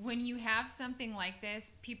when you have something like this,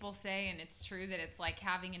 people say, and it's true, that it's like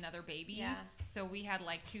having another baby. Yeah. So we had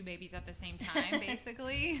like 2 babies at the same time,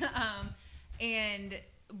 basically. And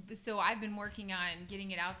so I've been working on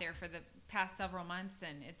getting it out there for the past several months,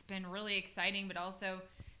 and it's been really exciting, but also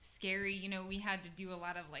scary. We had to do a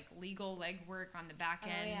lot of like legal legwork on the back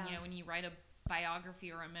end. Yeah. When you write a biography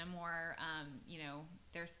or a memoir,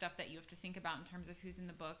 there's stuff that you have to think about in terms of who's in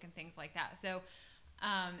the book and things like that. So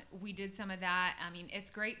we did some of that. It's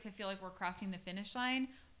great to feel like we're crossing the finish line,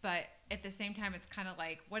 but at the same time, it's kind of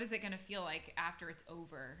like, what is it going to feel like after it's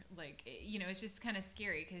over? Like, it's just kind of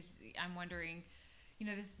scary, because I'm wondering,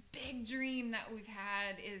 this big dream that we've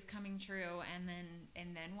had is coming true, and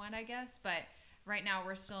then what, I guess. But right now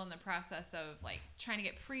we're still in the process of like trying to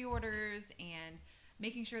get pre-orders and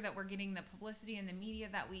making sure that we're getting the publicity and the media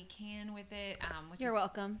that we can with it. You're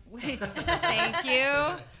welcome. Thank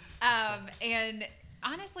you. And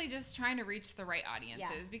honestly, just trying to reach the right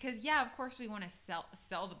audiences, because of course we want to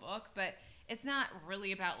sell the book, but it's not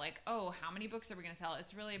really about like, oh, how many books are we going to sell?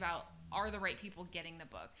 It's really about, are the right people getting the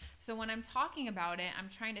book? So when I'm talking about it, I'm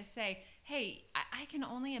trying to say, hey, I can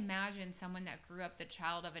only imagine someone that grew up the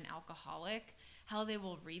child of an alcoholic, how they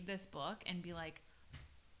will read this book and be like,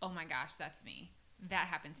 oh my gosh, that's me. That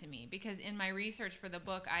happened to me. Because in my research for the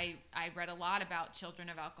book, I read a lot about children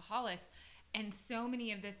of alcoholics, and so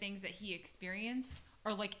many of the things that he experienced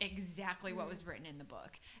are like exactly what was written in the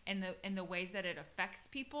book, and the ways that it affects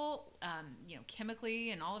people, chemically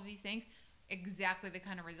and all of these things, exactly the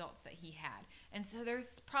kind of results that he had. And so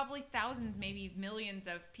there's probably thousands, maybe millions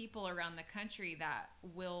of people around the country that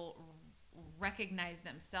will recognize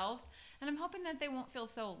themselves, and I'm hoping that they won't feel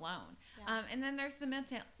so alone. And then there's the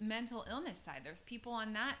mental illness side. There's people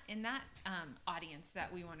in that audience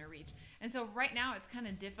that we want to reach. And so right now it's kind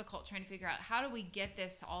of difficult trying to figure out, how do we get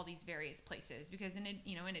this to all these various places? Because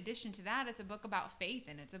in addition to that, it's a book about faith,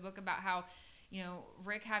 and it's a book about how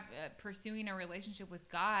Rick pursuing a relationship with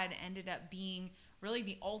God ended up being really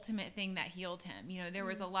the ultimate thing that healed him. There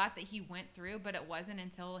was a lot that he went through, but it wasn't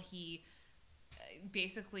until he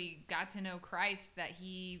basically got to know Christ that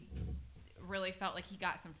he really felt like he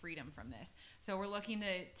got some freedom from this. So we're looking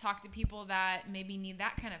to talk to people that maybe need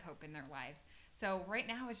that kind of hope in their lives. So right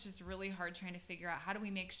now it's just really hard trying to figure out, how do we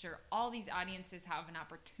make sure all these audiences have an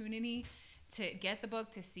opportunity to get the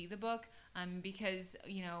book, to see the book, because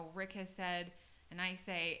Rick has said, and I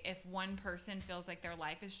say, if one person feels like their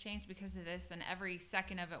life has changed because of this, then every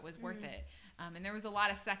second of it was worth it. And there was a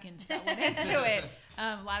lot of seconds that went into it.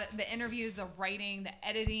 A lot of the interviews, the writing, the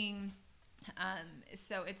editing.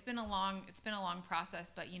 So it's been a long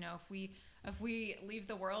process. But if we leave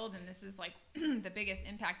the world and this is like the biggest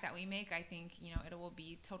impact that we make, I think it will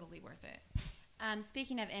be totally worth it.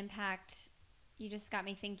 Speaking of impact, you just got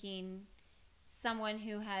me thinking. Someone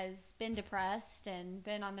who has been depressed and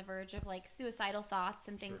been on the verge of like suicidal thoughts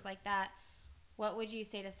and things like that, what would you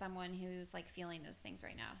say to someone who's like feeling those things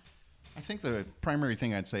right now? I think the primary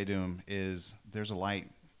thing I'd say to him is, there's a light.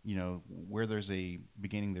 Where there's a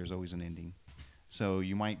beginning, there's always an ending. So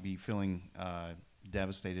you might be feeling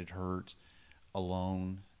devastated, hurt,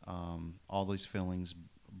 alone, all these feelings,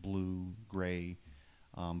 blue, gray,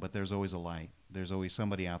 but there's always a light. There's always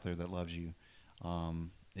somebody out there that loves you.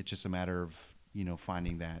 It's just a matter of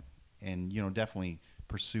finding that, and definitely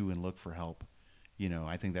pursue and look for help.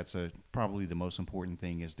 I think that's probably the most important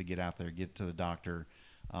thing, is to get out there, get to the doctor,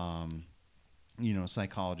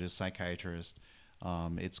 psychologist, psychiatrist.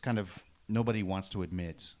 It's kind of, nobody wants to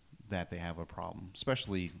admit that they have a problem,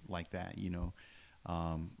 especially like that.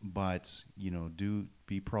 But do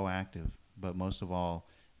be proactive, but most of all,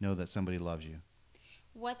 know that somebody loves you.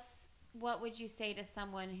 What would you say to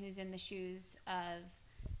someone who's in the shoes of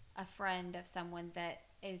a friend of someone that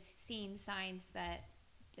is seeing signs that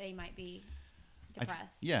they might be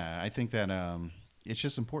depressed? I think that it's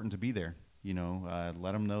just important to be there.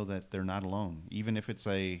 Let them know that they're not alone, even if it's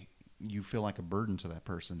you feel like a burden to that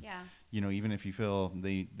person. Yeah. Even if you feel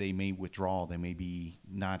they may withdraw, they may be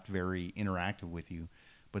not very interactive with you,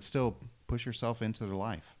 but still push yourself into their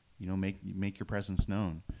life. Make your presence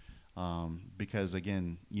known. Because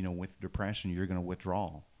again, with depression, you're going to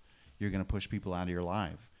withdraw. You're going to push people out of your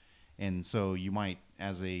life. And so you might,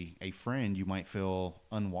 as a friend, you might feel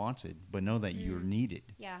unwanted, but know that you're needed.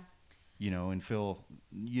 Yeah. And feel,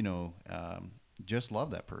 just love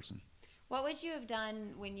that person. What would you have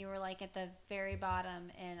done when you were like at the very bottom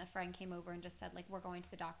and a friend came over and just said, like, we're going to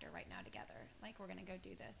the doctor right now together, like, we're going to go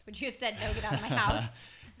do this? Would you have said, no, get out of my house?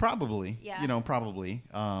 Probably. Yeah. Probably.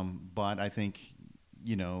 But I think,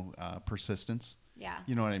 persistence. Yeah.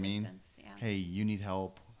 You know what I mean? Yeah. Hey, you need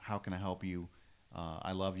help. How can I help you?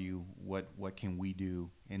 I love you. What can we do?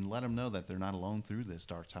 And let them know that they're not alone through this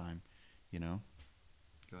dark time.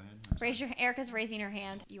 Go ahead. Erica's raising her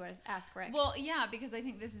hand. You want to ask Rick? Well, yeah, because I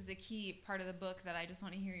think this is a key part of the book that I just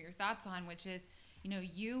want to hear your thoughts on, which is,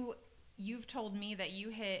 you've told me that you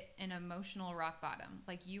hit an emotional rock bottom.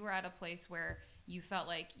 Like, you were at a place where you felt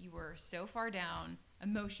like you were so far down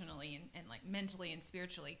emotionally and like mentally and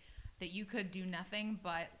spiritually that you could do nothing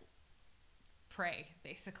but pray,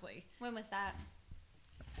 basically. When was that?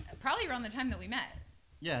 Probably around the time that we met.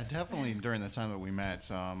 Yeah, definitely during the time that we met.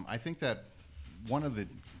 I think that one of the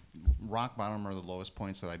rock bottom or the lowest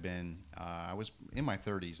points that I've been, I was in my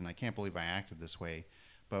 30s, and I can't believe I acted this way.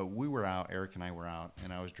 But we were out, Eric and I were out,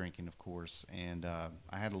 and I was drinking, of course, and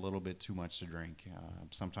I had a little bit too much to drink.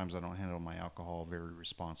 Sometimes I don't handle my alcohol very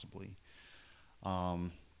responsibly.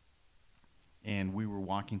 And we were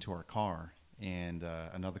walking to our car, and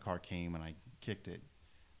another car came, and I kicked it,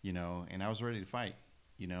 and I was ready to fight,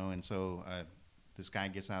 and so this guy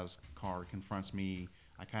gets out of his car, confronts me.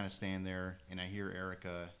 I kind of stand there and I hear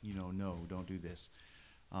Erica, no, don't do this.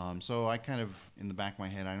 So I kind of, in the back of my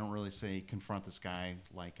head, I don't really say confront this guy.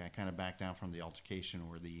 Like, I kind of back down from the altercation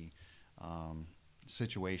or the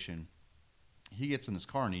situation. He gets in his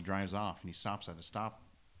car and he drives off and he stops at a stop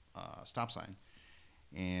sign.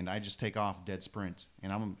 And I just take off dead sprint.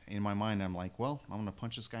 And I'm in my mind, I'm like, well, I'm going to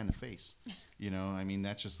punch this guy in the face. I mean,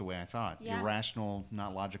 that's just the way I thought. Yeah. Irrational,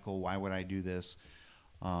 not logical. Why would I do this?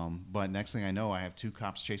 But next thing I know, I have 2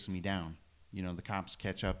 cops chasing me down. The cops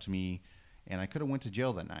catch up to me. And I could have went to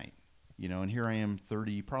jail that night, and here I am,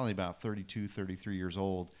 probably about 32, 33 years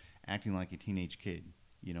old, acting like a teenage kid,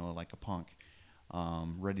 like a punk,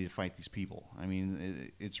 ready to fight these people. I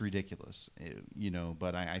mean, it's ridiculous,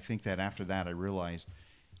 but I think that after that, I realized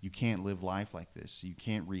you can't live life like this. You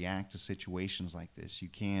can't react to situations like this. You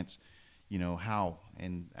can't, how.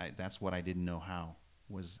 And that's what I didn't know how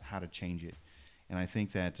to change it. And I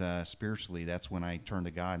think that spiritually, that's when I turned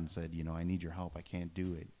to God and said, I need your help. I can't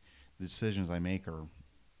do it. The decisions I make are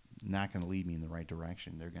not going to lead me in the right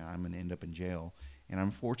direction. I'm going to end up in jail, and I'm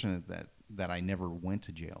fortunate that I never went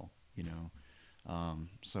to jail.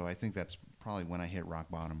 So I think that's probably when I hit rock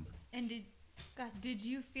bottom. And did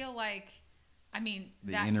you feel like,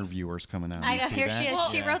 The interviewer's coming out. I know, here she is. Well,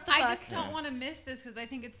 she wrote the book. I just don't want to miss this because I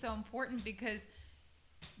think it's so important because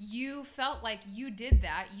you felt like you did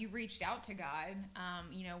that. You reached out to God.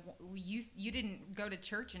 You didn't go to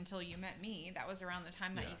church until you met me. That was around the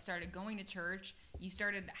time that you started going to church. You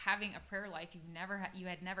started having a prayer life. You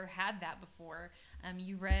had never had that before.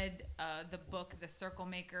 You read the book The Circle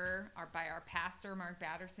Maker by our pastor Mark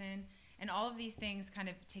Batterson, and all of these things kind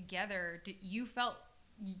of together. You felt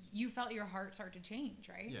your heart start to change,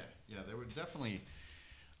 right? Yeah. There were definitely.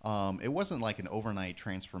 It wasn't like an overnight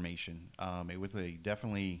transformation. It was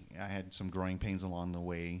definitely, I had some growing pains along the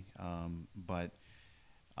way. But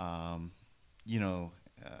not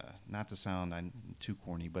to sound too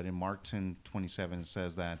corny, but in Mark 10:27, it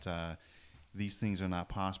says that these things are not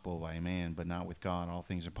possible by a man, but not with God. All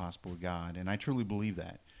things are possible with God. And I truly believe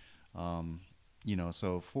that.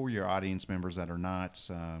 So for your audience members that are not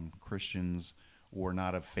Christians or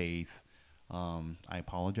not of faith, I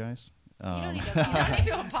apologize. You don't need to You don't apologize.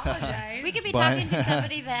 need to apologize. We could be talking to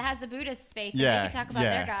somebody that has a Buddhist faith, and they could talk about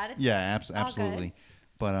their God. It's absolutely. good.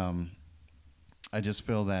 But I just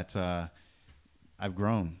feel that I've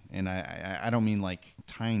grown, and I don't mean like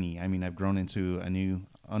tiny. I mean I've grown into a new,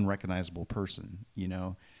 unrecognizable person,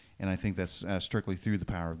 and I think that's strictly through the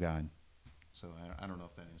power of God. So I don't know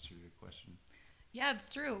if that answered your question. Yeah, it's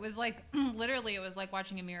true. It was like, literally, it was like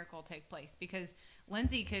watching a miracle take place because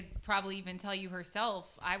Lindsay could probably even tell you herself.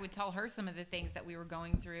 I would tell her some of the things that we were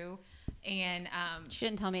going through. And she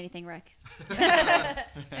didn't tell me anything, Rick.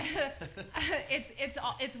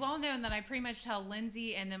 It's well known that I pretty much tell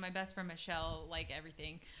Lindsay and then my best friend Michelle like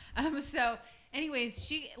everything. So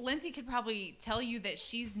anyways, Lindsay could probably tell you that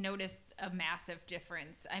she's noticed a massive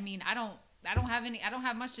difference. I mean, I don't have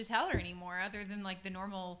much to tell her anymore other than like the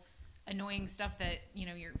normal annoying stuff that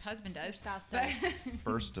your husband does. Your spouse does.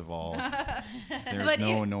 First of all, there's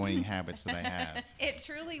no annoying habits that I have. It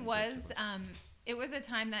truly was. It was a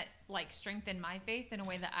time that like strengthened my faith in a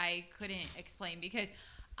way that I couldn't explain because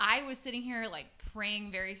I was sitting here like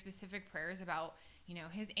praying very specific prayers about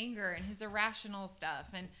his anger and his irrational stuff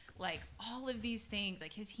and like all of these things,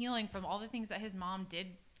 like his healing from all the things that his mom did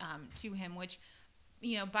to him, which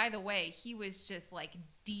by the way, he was just like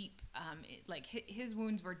deep, like his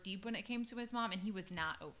wounds were deep when it came to his mom, and he was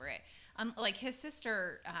not over it. Like his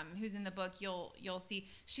sister, who's in the book, you'll see,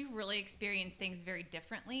 she really experienced things very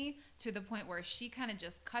differently to the point where she kind of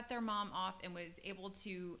just cut their mom off and was able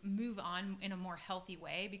to move on in a more healthy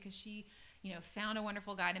way because she, found a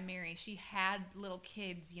wonderful guy to marry. She had little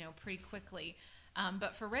kids, pretty quickly.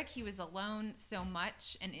 But for Rick, he was alone so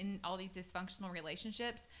much and in all these dysfunctional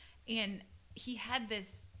relationships, and he had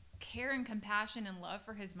this care and compassion and love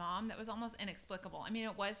for his mom that was almost inexplicable. I mean,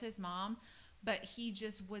 it was his mom, but he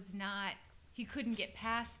just was not, he couldn't get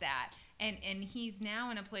past that. And he's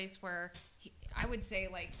now in a place where I would say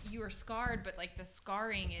like you are scarred, but like the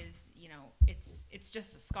scarring is, it's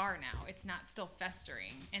just a scar now. It's not still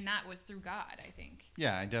festering. And that was through God, I think.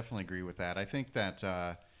 Yeah, I definitely agree with that. I think that,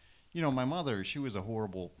 my mother, she was a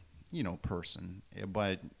horrible, person,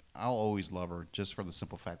 but I'll always love her just for the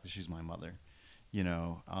simple fact that she's my mother.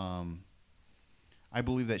 I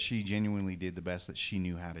believe that she genuinely did the best that she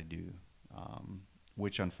knew how to do,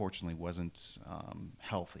 which unfortunately wasn't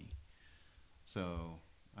healthy. So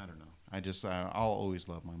I don't know. I'll always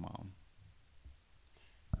love my mom.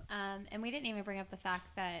 And we didn't even bring up the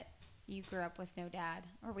fact that you grew up with no dad,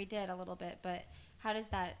 or we did a little bit, but how does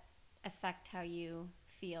that affect how you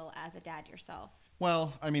feel as a dad yourself?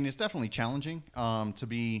 Well, I mean, it's definitely challenging to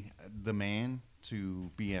be the man,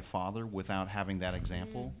 to be a father without having that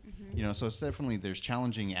example. You know, so it's definitely, there's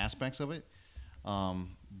challenging aspects of it.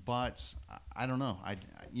 But I don't know.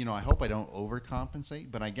 I hope I don't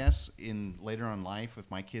overcompensate. But I guess in later on in life, if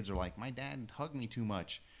my kids are like, my dad hugged me too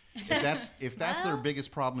much, if that's their Well,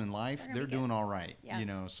 biggest problem in life, they're they're gonna be doing good. all right. Yeah. You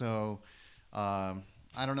know, so I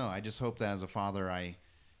don't know. I just hope that as a father, I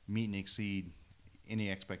meet and exceed any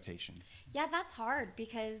expectation. Yeah, that's hard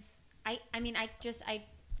because I mean,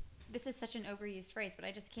 this is such an overused phrase, but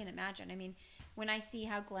I just can't imagine. I mean, when I see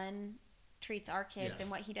how Glenn treats our kids Yeah.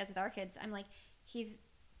 and what he does with our kids, I'm like, he's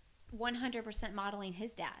 100% modeling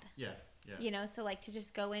his dad. Yeah, yeah. You know, so like to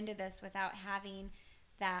just go into this without having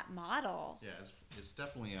that model. Yeah, it's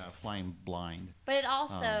definitely flying blind. But it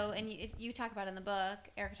also, and you talk about in the book,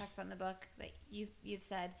 Erica talks about in the book that you've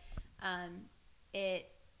said, it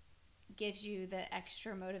gives you the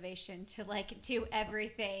extra motivation to like do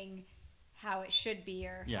everything how it should be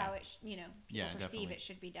or Yeah. how it people Yeah, perceive definitely. it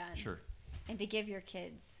should be done. Sure. And to give your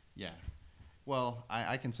kids. Yeah. Well,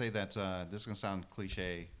 I can say that this is going to sound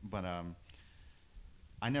cliche, but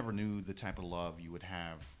I never knew the type of love you would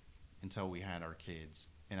have until we had our kids.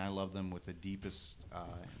 And I love them with the deepest,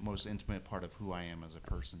 most intimate part of who I am as a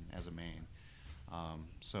person, as a man.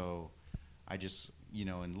 So I just,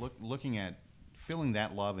 and looking at feeling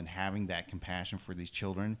that love and having that compassion for these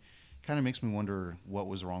children kind of makes me wonder what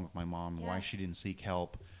was wrong with my mom and why Yeah. she didn't seek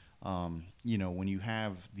help. When you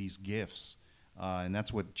have these gifts, and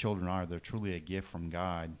that's what children are, they're truly a gift from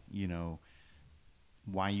God,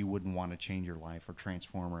 why you wouldn't want to change your life or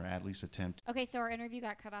transform or at least attempt. Okay, so our interview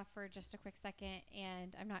got cut off for just a quick second,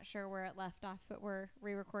 and I'm not sure where it left off, but we're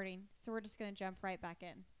re-recording, so we're just going to jump right back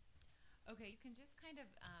in. Okay, you can just kind of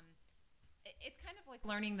it's kind of like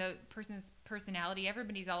learning the person's personality.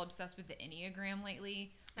 Everybody's all obsessed with the Enneagram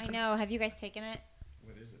lately. I know. Have you guys taken it?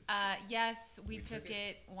 What is it? Yes, we We took took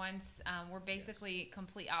it once. We're basically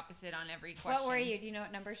complete opposite on every question. What were you? Do you know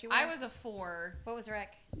what numbers you were? I was a 4. What was Rick?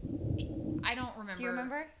 I don't remember. Do you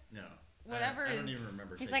remember? No. Whatever I don't is- even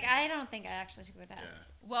remember. He's taking like, it. I don't think I actually took the test.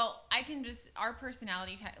 Yeah. Well, I can just our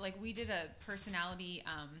personality type. Like we did a personality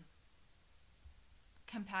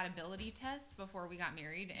compatibility test before we got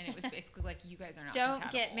married, and it was basically like you guys are not. Don't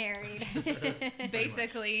compatible. get married.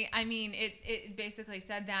 Basically, I mean, it basically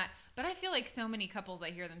said that. But I feel like so many couples, I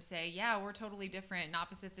hear them say, "Yeah, we're totally different, and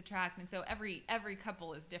opposites attract," and so every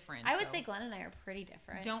couple is different. I would so say Glenn and I are pretty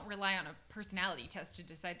different. don't rely on a personality test to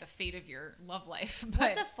decide the fate of your love life.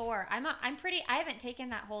 What's But a 4? I'm pretty. I haven't taken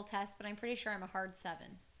that whole test, but I'm pretty sure I'm a hard 7.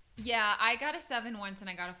 yeah, I got a 7 once, and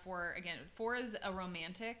I got a 4 again. 4 is a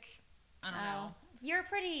romantic. I don't know. You're a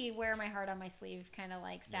pretty wear my heart on my sleeve kind of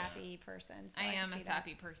like sappy person. So I am can a see that.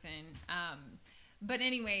 sappy person. But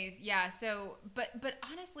anyways, yeah. So, but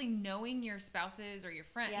honestly, knowing your spouses or your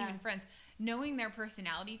Yeah. even friends, knowing their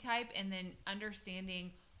personality type, and then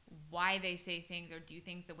understanding why they say things or do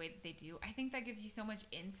things the way that they do, I think that gives you so much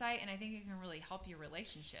insight, and I think it can really help your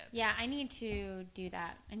relationship. Yeah, I need to do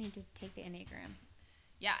that. I need to take the Enneagram.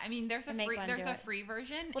 Yeah, I mean, there's To make one do a it. free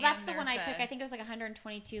version. Well, that's and the one I there's took. a- I think it was like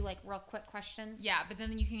 122 like real quick questions. Yeah, but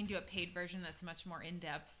then you can do a paid version that's much more in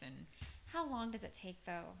depth, and How long does it take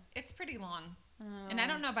though? it's pretty long. And I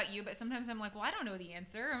don't know about you, but sometimes I'm like, well, I don't know the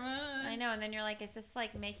answer. I know, and then you're like, is this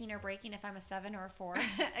like making or breaking if I'm a 7 or a 4?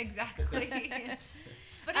 Exactly.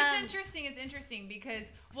 But it's interesting. It's interesting because,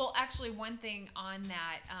 well, actually, one thing on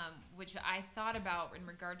that, which I thought about in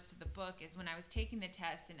regards to the book, is when I was taking the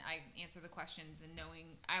test and I answer the questions and knowing,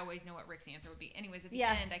 I always know what Rick's answer would be. Anyways, at the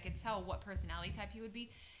Yeah. end, I could tell what personality type he would be.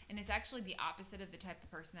 And it's actually the opposite of the type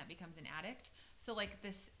of person that becomes an addict. So, like,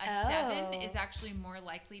 a 7 is actually more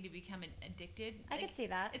likely to become addicted. I Like, could see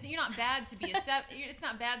that. You're not bad to be a 7. It's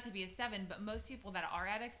not bad to be a 7, but most people that are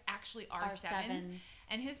addicts actually are Our 7s.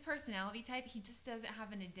 And his personality type, he just doesn't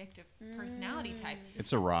have an addictive personality type.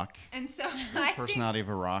 It's a rock. And so I Personality of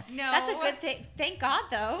a rock. think, no, That's a good thing. Thank God,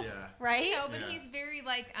 though. Yeah. Right? No, but Yeah. he's very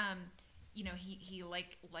like, he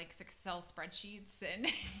likes Excel spreadsheets and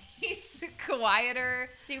he's quieter.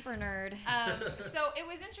 Super nerd. So it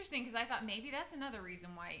was interesting because I thought maybe that's another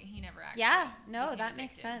reason why he never actually. Yeah, no, became that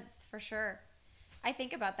makes addicted. sense for sure. I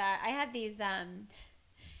think about that. I had these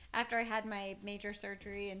after I had my major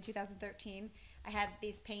surgery in 2013, I had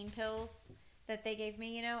these pain pills that they gave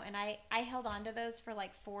me, and I held on to those for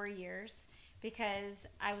like 4 years because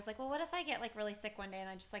I was like, well, what if I get like really sick one day and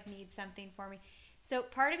I just like need something for me? So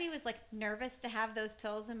part of me was like nervous to have those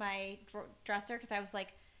pills in my dresser because I was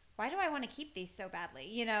like, why do I want to keep these so badly,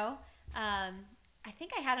 I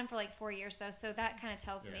think I had them for like 4 years though, so that kind of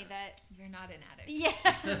tells me that you're not an addict. Yeah.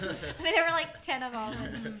 I mean, there were like 10 of them.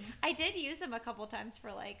 And I did use them a couple times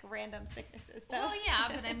for like random sicknesses though. Well, yeah,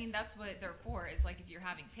 but I mean that's what they're for. Is like if you're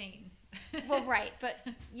having pain. Well, right, but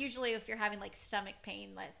usually if you're having like stomach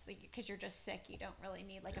pain, that's because you're just sick, you don't really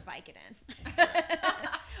need like a Vicodin.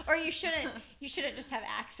 Or you shouldn't just have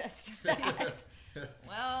access to that.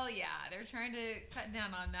 Well, yeah, they're trying to cut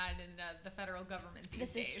down on that in the federal government these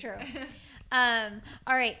days. This is true.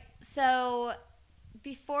 All right, so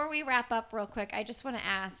before we wrap up real quick, I just want to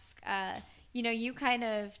ask, you kind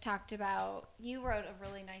of talked about, you wrote a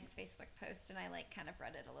really nice Facebook post, and I like kind of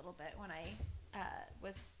read it a little bit when I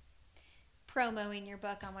was promoting your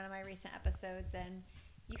book on one of my recent episodes, and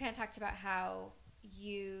you kind of talked about how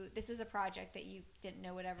this was a project that you didn't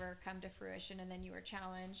know would ever come to fruition, and then you were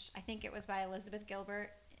challenged. I think it was by Elizabeth Gilbert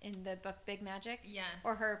in the book Big Magic. Yes.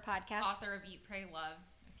 Or her podcast. Author of Eat, Pray, Love,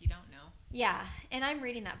 if you don't know. Yeah, and I'm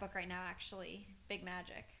reading that book right now, actually, Big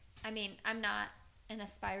Magic. I mean, I'm not an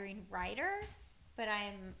aspiring writer, but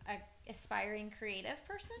I'm an aspiring creative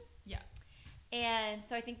person. Yeah. And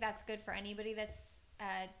so I think that's good for anybody that's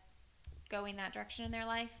going that direction in their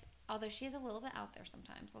life, although she is a little bit out there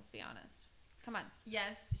sometimes, let's be honest. Come on.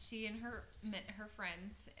 Yes, she and her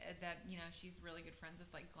friends that, she's really good friends with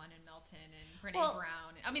like Glennon Melton and Brené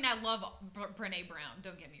Brown. I mean, I love Brené Brown,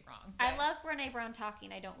 don't get me wrong. I love Brené Brown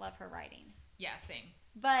talking. I don't love her writing. Yeah, same.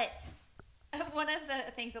 But one of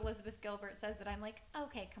the things Elizabeth Gilbert says that I'm like,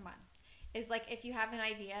 okay, come on, is like if you have an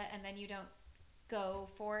idea and then you don't go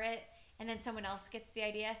for it, and then someone else gets the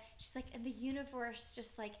idea, she's like, and the universe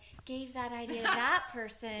just like gave that idea to that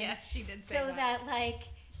person. Yes, she did say so that like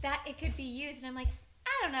that it could be used. And I'm like,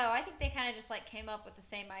 I don't know. I think they kind of just like came up with the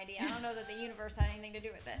same idea. I don't know that the universe had anything to do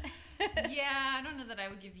with it. Yeah, I don't know that I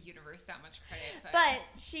would give the universe that much credit. But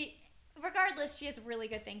regardless, she has really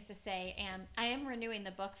good things to say, and I am renewing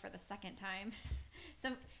the book for the second time.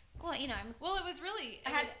 Well, it was really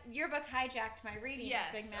your book hijacked my reading. Yes,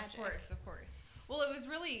 of Big Magic. Of course. Well, it was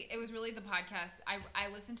really the podcast.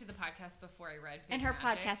 I listened to the podcast before I read Big and her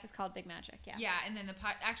Magic. podcast is called Big Magic. Yeah. Yeah, and then the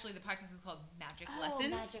podcast is called Magic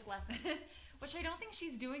Lessons. Magic Lessons. Which I don't think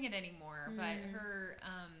she's doing it anymore. But her,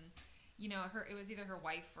 it was either her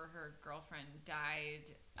wife or her girlfriend died.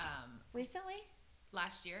 Recently?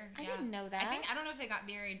 Last year. I didn't know that. I don't know if they got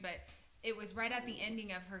married, but it was right at the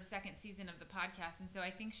ending of her second season of the podcast, and so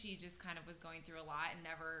I think she just kind of was going through a lot and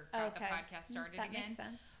never got the podcast started that again. Makes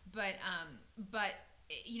sense. But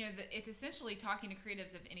it's essentially talking to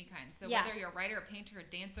creatives of any kind. So whether you're a writer, a painter,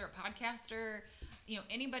 a dancer, a podcaster,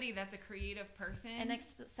 anybody that's a creative person, an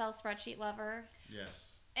Excel spreadsheet lover.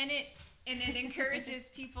 Yes. And it encourages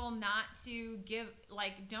people not to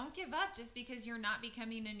don't give up just because you're not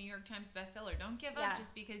becoming a New York Times bestseller. Don't give up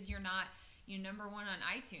just because you're not number one on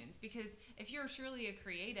iTunes, because if you're truly a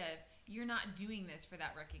creative, you're not doing this for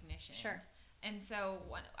that recognition. Sure. And so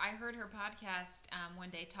when I heard her podcast one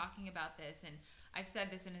day talking about this, and I've said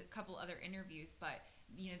this in a couple other interviews, but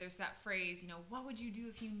there's that phrase, what would you do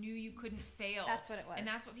if you knew you couldn't fail? That's what it was. And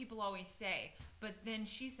that's what people always say. But then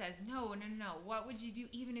she says, no. What would you do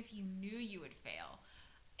even if you knew you would fail?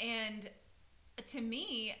 And to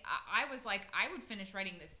me, I was like, I would finish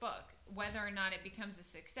writing this book, whether or not it becomes a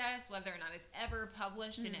success, whether or not it's ever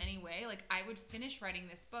published in any way. Like, I would finish writing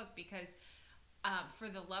this book because for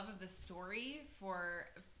the love of the story,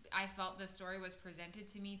 I felt the story was presented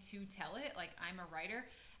to me to tell it. Like, I'm a writer.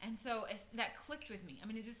 And so that clicked with me. I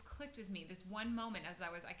mean, it just clicked with me. This one moment as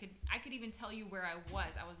I could even tell you where I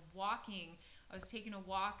was. I was taking a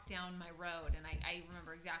walk down my road, and I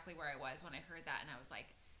remember exactly where I was when I heard that, and I was like,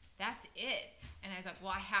 that's it. And I was like,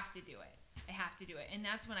 well, I have to do it. And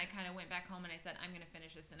that's when I kind of went back home and I said, I'm going to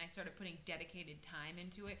finish this. And I started putting dedicated time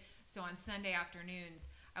into it. So on Sunday afternoons,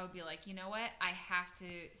 I would be like, you know what? I have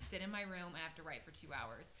to sit in my room and I have to write for 2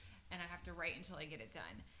 hours. And I have to write until I get it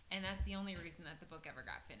done. And that's the only reason that the book ever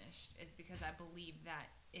got finished, is because I believed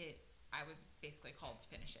that I was basically called to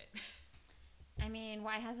finish it. I mean,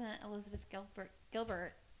 why hasn't Elizabeth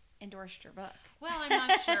Gilbert endorsed your book? Well, I'm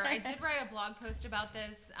not sure. I did write a blog post about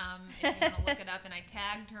this, if you want to look it up, and I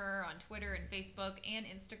tagged her on Twitter and Facebook and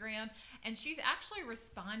Instagram, and she's actually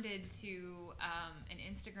responded to an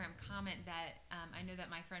Instagram comment that I know that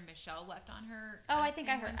my friend Michelle left on her. I think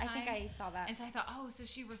I saw that. And so I thought, so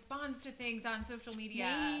she responds to things on social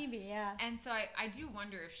media. Maybe, yeah. And so I do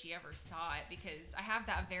wonder if she ever saw it, because I have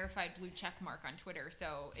that verified blue check mark on Twitter,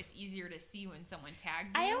 so it's easier to see when someone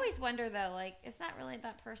tags you. I always wonder, though, like, is that really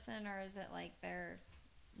that person, or is it like their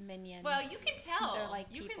minion? Well, you can tell. They're like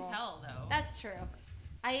you people. can tell, though. That's true.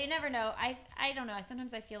 I never know. I don't know.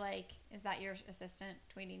 Sometimes I feel like, is that your assistant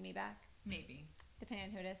tweeting me back? Maybe. depending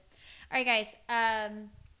on who it is. All right, guys.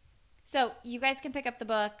 So you guys can pick up the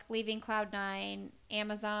book, Leaving Cloud9,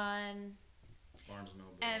 Amazon. Barnes &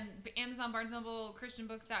 Noble. And Amazon, Barnes & Noble,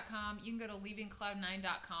 ChristianBooks.com. You can go to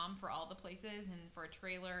leavingcloud9.com for all the places and for a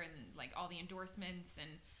trailer and like all the endorsements and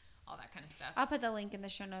all that kind of stuff. I'll put the link in the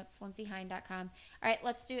show notes, lindsayhine.com. All right,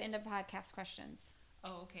 let's do end of podcast questions.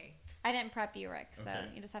 Oh, okay. I didn't prep you, Rick, so Okay.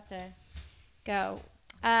 you just have to go.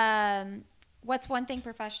 What's one thing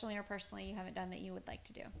professionally or personally you haven't done that you would like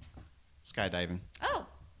to do? Skydiving. Oh,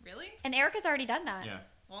 Really? and Erica's already done that. Yeah.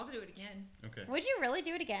 Well, I'll do it again. Okay. Would you really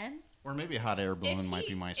do it again? Or maybe a hot air balloon might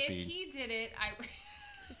be my If speed. he did it,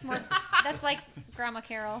 It's more. That's like Grandma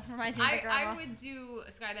Carol. Reminds me of the grandma. I would do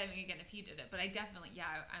skydiving again if he did it, but I definitely,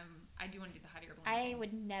 I do want to do the hot air balloon. I thing.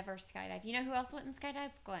 would never skydive. You know who else went and skydive?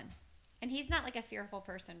 Glenn. And he's not like a fearful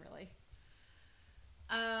person, really.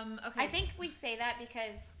 Okay. I think we say that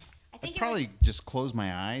because I think I'd probably just close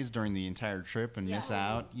my eyes during the entire trip and miss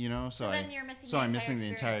Yeah. out, you know. So then you're missing so the I'm entire missing the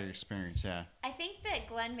entire experience. experience. Yeah. I think that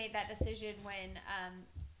Glenn made that decision when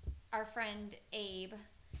our friend Abe,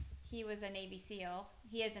 he was a Navy SEAL.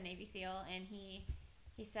 He is a Navy SEAL, and he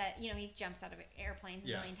said, you know, he jumps out of airplanes a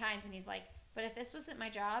Yeah. million times, and he's like, but if this wasn't my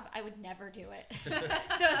job, I would never do it. So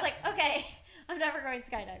it's like, okay, I'm never going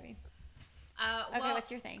skydiving. Okay, well,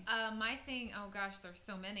 what's your thing? My thing, oh gosh, there's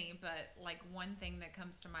so many, but like one thing that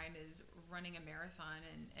comes to mind is running a marathon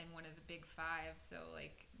and one of the big five. So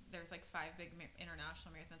like there's like 5 big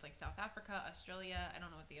international marathons, like South Africa, Australia. I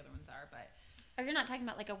don't know what the other ones are, but Or you're not talking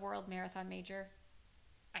about like a world marathon major?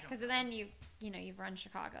 I don't. Because know. then you've run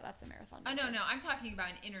Chicago. That's a marathon. Oh major. no, I'm talking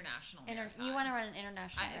about an international marathon. You want to run an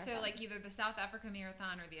international marathon. So like either the South Africa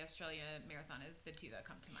marathon or the Australia marathon is the two that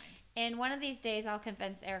come to mind. And one of these days, I'll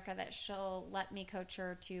convince Erica that she'll let me coach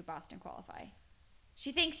her to Boston qualify.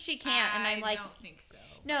 She thinks she can't, and I'm like, I don't think so.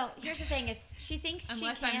 no. Here's the thing: is she thinks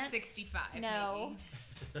Unless she can't. I'm 65. No.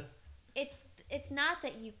 maybe. It's not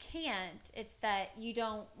that you can't. It's that you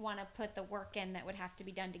don't want to put the work in that would have to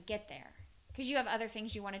be done to get there, because you have other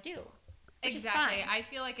things you want to do. Which Exactly. is fine. I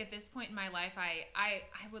feel like at this point in my life, I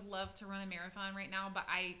would love to run a marathon right now, but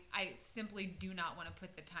I simply do not want to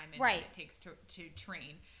put the time in Right. that it takes to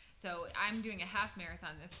train. So I'm doing a half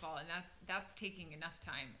marathon this fall, and that's taking enough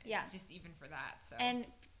time. Yeah. Just even for that. So. And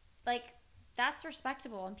like that's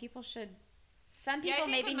respectable, and people should. Some yeah, I people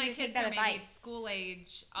think maybe when my need to take kids that are maybe advice. school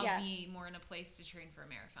age, I'll Yeah. be more in a place to train for a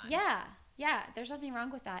marathon. Yeah. There's nothing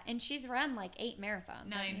wrong with that. And she's run like 8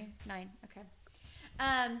 marathons. haven't 9. you? 9. Okay.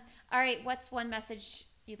 All right. What's one message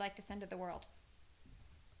you'd like to send to the world?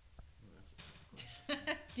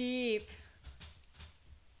 Deep.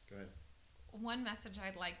 Go ahead. One message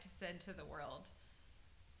I'd like to send to the world.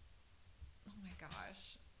 Oh my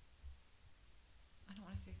gosh. I don't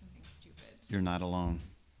want to say something stupid. You're not alone.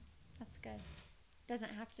 That's good.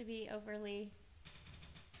 Doesn't have to be overly.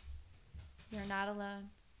 You're not alone.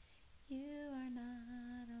 You are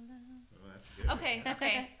not alone. Well, that's good.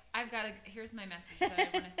 Okay. Here's my message that I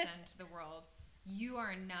want to send to the world. You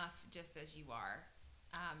are enough just as you are.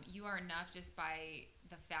 You are enough just by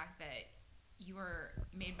the fact that you are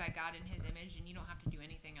made by God in His image, and you don't have to do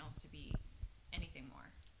anything else to be anything more.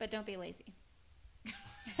 But don't be lazy.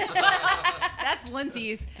 That's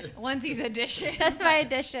Lindsay's addition. That's my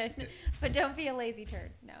addition. But don't be a lazy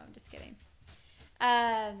turd. No, I'm just kidding.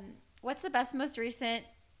 What's the best, most recent,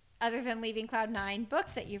 other than Leaving Cloud9, book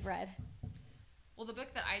that you've read? Well, the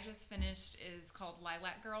book that I just finished is called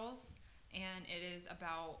Lilac Girls, and it is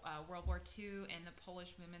about World War II and the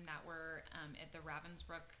Polish women that were at the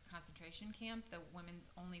Ravensbrück concentration camp, the women's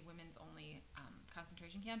only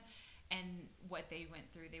concentration camp, and what they went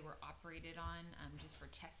through. They were operated on just for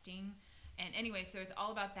testing. And anyway, so it's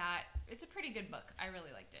all about that. It's a pretty good book. I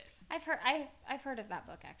really liked it. I've heard of that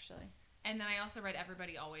book, actually. And then I also read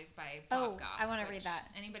Everybody Always by Bob Goff. I want to which read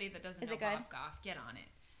that. Anybody that doesn't Is know it good? Bob Goff, get on it.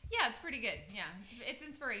 Yeah, it's pretty good. Yeah, it's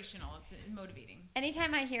inspirational. It's motivating.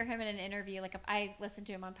 Anytime I hear him in an interview, like if I listen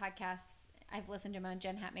to him on podcasts, I've listened to him on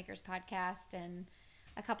Jen Hatmaker's podcast and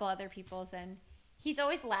a couple other people's, and he's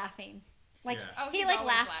always laughing. Like Yeah. Oh, he he's like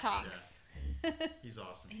always laugh laughing. talks. He's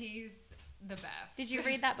awesome. He's the best. Did you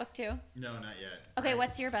read that book too? No, not yet. Okay,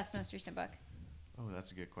 what's your best, most recent book? Oh,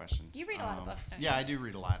 that's a good question. You read a lot of books, don't Yeah, you? I do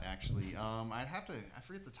read a lot, actually. I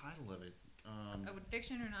forget the title of it. Oh,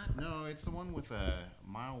 fiction or not? No, it's the one with a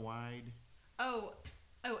mile wide. Oh,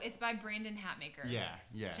 it's by Brandon Hatmaker. Yeah.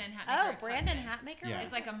 Jen Hatmaker's Oh, Brandon husband. Hatmaker? Yeah.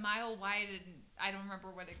 It's like a mile wide, and I don't remember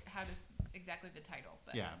exactly the title.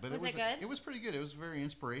 But Yeah, but Was it it good? It was pretty good. It was very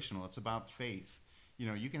inspirational. It's about faith. You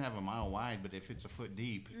know, you can have a mile wide, but if it's a foot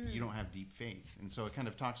deep, you don't have deep faith. And so it kind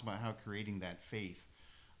of talks about how creating that faith.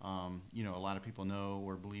 You know, a lot of people know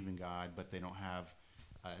or believe in God, but they don't have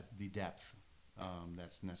the depth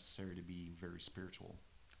that's necessary to be very spiritual.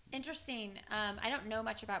 Interesting. I don't know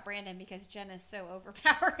much about Brandon because Jen is so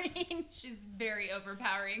overpowering. She's very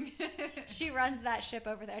overpowering. She runs that ship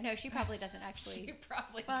over there. No, she probably doesn't actually. She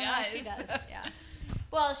probably Well, does. no, she does. Yeah.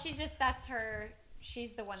 Well, she's just that's her.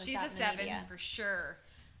 She's the one that's She's out a in the 7 media. for sure.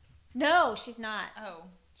 No, she's not. Oh.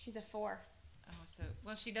 She's a 4. Oh, so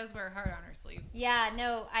well, she does wear a heart on her sleeve. Yeah,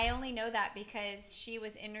 no, I only know that because she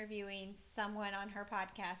was interviewing someone on her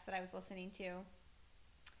podcast that I was listening to.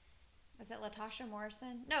 Was it Latasha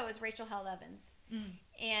Morrison? No, it was Rachel Held Evans.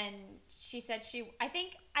 And she said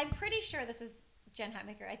I'm pretty sure this is Jen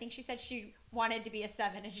Hatmaker. I think she said she wanted to be a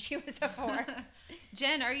 7 and she was a 4.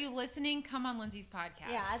 Jen, are you listening? Come on Lindsay's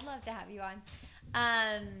podcast. Yeah, I'd love to have you on.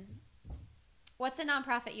 What's a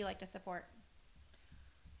nonprofit you like to support?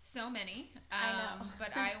 So many. I know.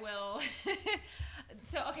 But I will.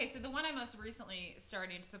 So the one I most recently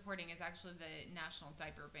started supporting is actually the National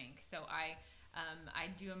Diaper Bank. So I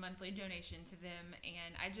do a monthly donation to them,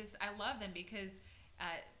 and I love them because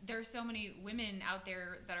there's so many women out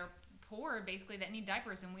there that are poor, basically, that need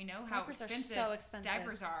diapers, and we know how Diapers are expensive, so expensive.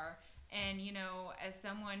 diapers are. And as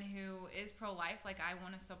someone who is pro-life, I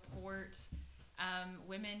want to support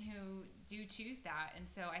women who do choose that, and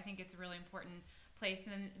so I think it's a really important place.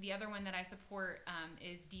 And then the other one that I support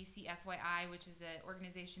is DCFYI, which is an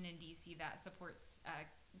organization in DC that supports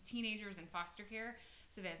teenagers in foster care.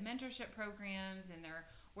 So they have mentorship programs, and they're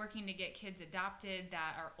working to get kids adopted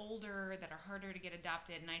that are older, that are harder to get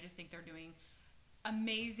adopted. And I just think they're doing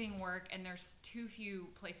amazing work, and there's too few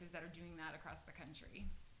places that are doing that across the country.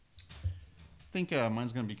 I think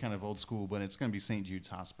mine's going to be kind of old school, but it's going to be St. Jude's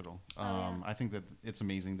Hospital. I think that it's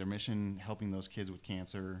amazing. Their mission, helping those kids with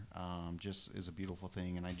cancer, just is a beautiful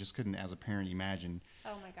thing. And I just couldn't, as a parent, imagine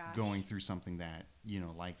going through something that,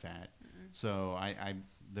 like that. Mm-mm. So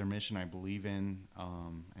their mission I believe in,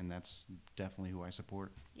 and that's definitely who I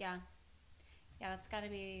support. Yeah. Yeah, that's got to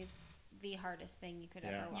be the hardest thing you could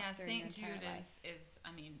ever walk through in your St. entire Jude life. is,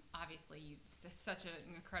 obviously it's such an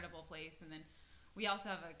incredible place. And then we also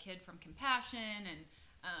have a kid from Compassion, and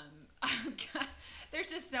there's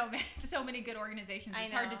just so many good organizations.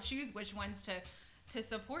 It's hard to choose which ones to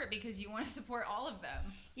support because you want to support all of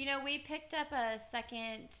them. We picked up a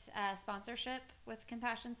second sponsorship with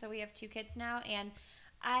Compassion, so we have 2 kids now, and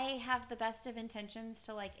I have the best of intentions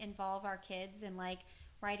to involve our kids in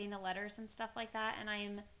writing the letters and stuff like that, and I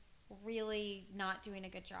am really not doing a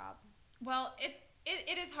good job. Well,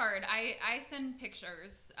 it is hard. I send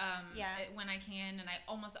pictures when I can, and I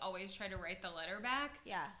almost always try to write the letter back.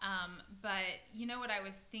 Yeah. But what I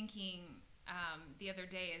was thinking the other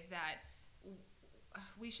day is that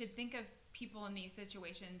we should think of people in these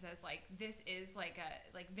situations as this is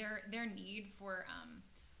their need for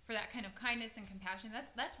that kind of kindness and compassion.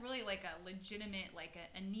 That's really a legitimate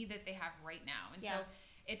a need that they have right now. And so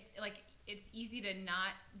it's easy to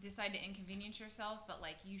not decide to inconvenience yourself, but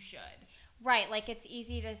you should. Right, it's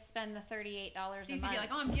easy to spend the $38 it's easy a month. to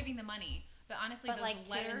be I'm giving the money, but honestly, but those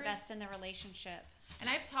letters, to invest in the relationship. And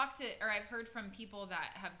I've heard from people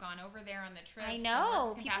that have gone over there on the trips. I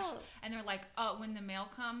know people, and they're when the mail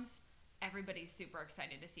comes, everybody's super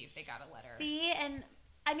excited to see if they got a letter. See, and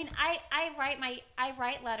I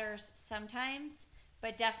write letters sometimes,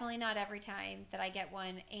 but definitely not every time that I get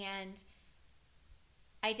one, and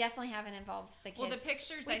I definitely haven't involved the kids. Well, the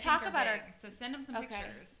pictures we I talk think about are big, so send them some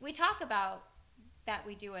pictures. We talk about that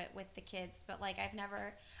we do it with the kids, but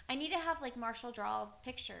I need to have Marshall draw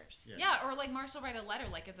pictures. Yeah, or Marshall write a letter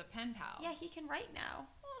it's a pen pal. Yeah, he can write now.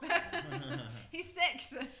 He's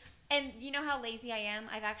 6. And you know how lazy I am?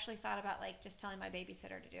 I've actually thought about just telling my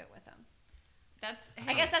babysitter to do it with him.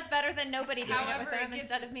 I guess that's better than nobody doing it with them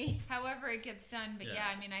instead of me. However it gets done, but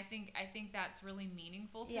I think that's really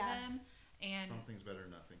meaningful to them. And something's better than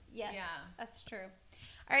nothing. Yes, that's true.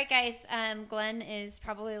 All right, guys. Glenn is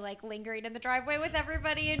probably lingering in the driveway with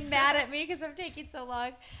everybody and mad at me because I'm taking so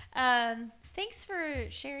long. Thanks for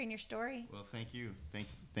sharing your story. Well, thank you.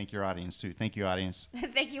 Thank your audience too. Thank you, audience.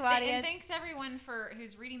 Thank you, audience. And thanks everyone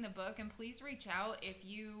who's reading the book. And please reach out if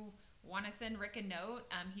you want to send Rick a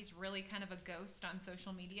note. He's really kind of a ghost on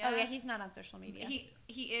social media. Oh yeah, he's not on social media.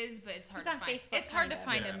 He is, but it's hard to find. Facebook, it's hard to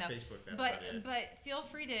find him though. Facebook, but feel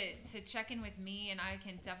free to check in with me, and I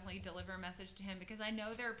can definitely deliver a message to him because I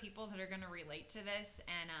know there are people that are going to relate to this,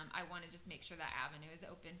 and I want to just make sure that avenue is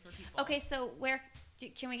open for people. Okay, so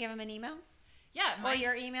can we give him an email? Yeah, or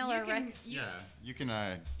your email or Rick's? You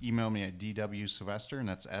can email me at dwsylvester, and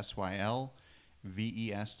that's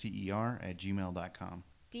SYLVESTER@gmail.com.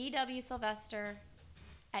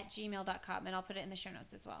 dwsylvester@gmail.com, and I'll put it in the show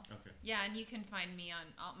notes as well. Okay. Yeah, and you can find me on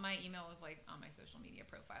my email is on my social media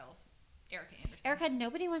profiles. Erica Anderson. Erica,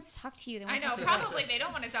 nobody wants to talk to you. They I want to know, talk to probably they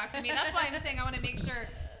don't want to talk to me. That's why I'm saying I want to make sure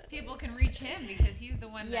people can reach him because he's the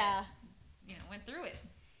one that went through it.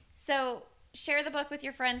 So share the book with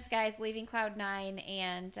your friends, guys. Leaving Cloud 9,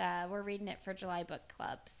 and we're reading it for July Book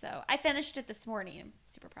Club. So I finished it this morning. I'm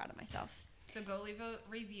super proud of myself. So go leave a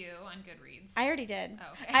review on Goodreads. I already did.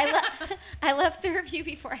 Oh, okay. I left the review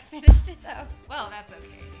before I finished it, though. Well, that's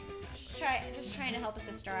okay. Just trying to help a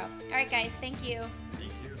sister out. All right, guys. Thank you.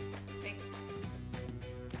 Thank you. Thanks.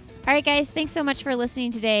 All right, guys, thanks so much for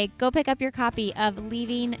listening today. Go pick up your copy of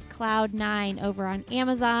Leaving Cloud 9 over on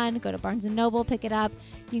Amazon. Go to Barnes & Noble, pick it up.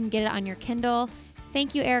 You can get it on your Kindle.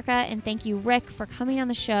 Thank you, Erica, and thank you, Rick, for coming on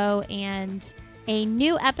the show. And a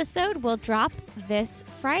new episode will drop this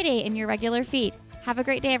Friday in your regular feed. Have a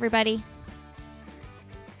great day, everybody.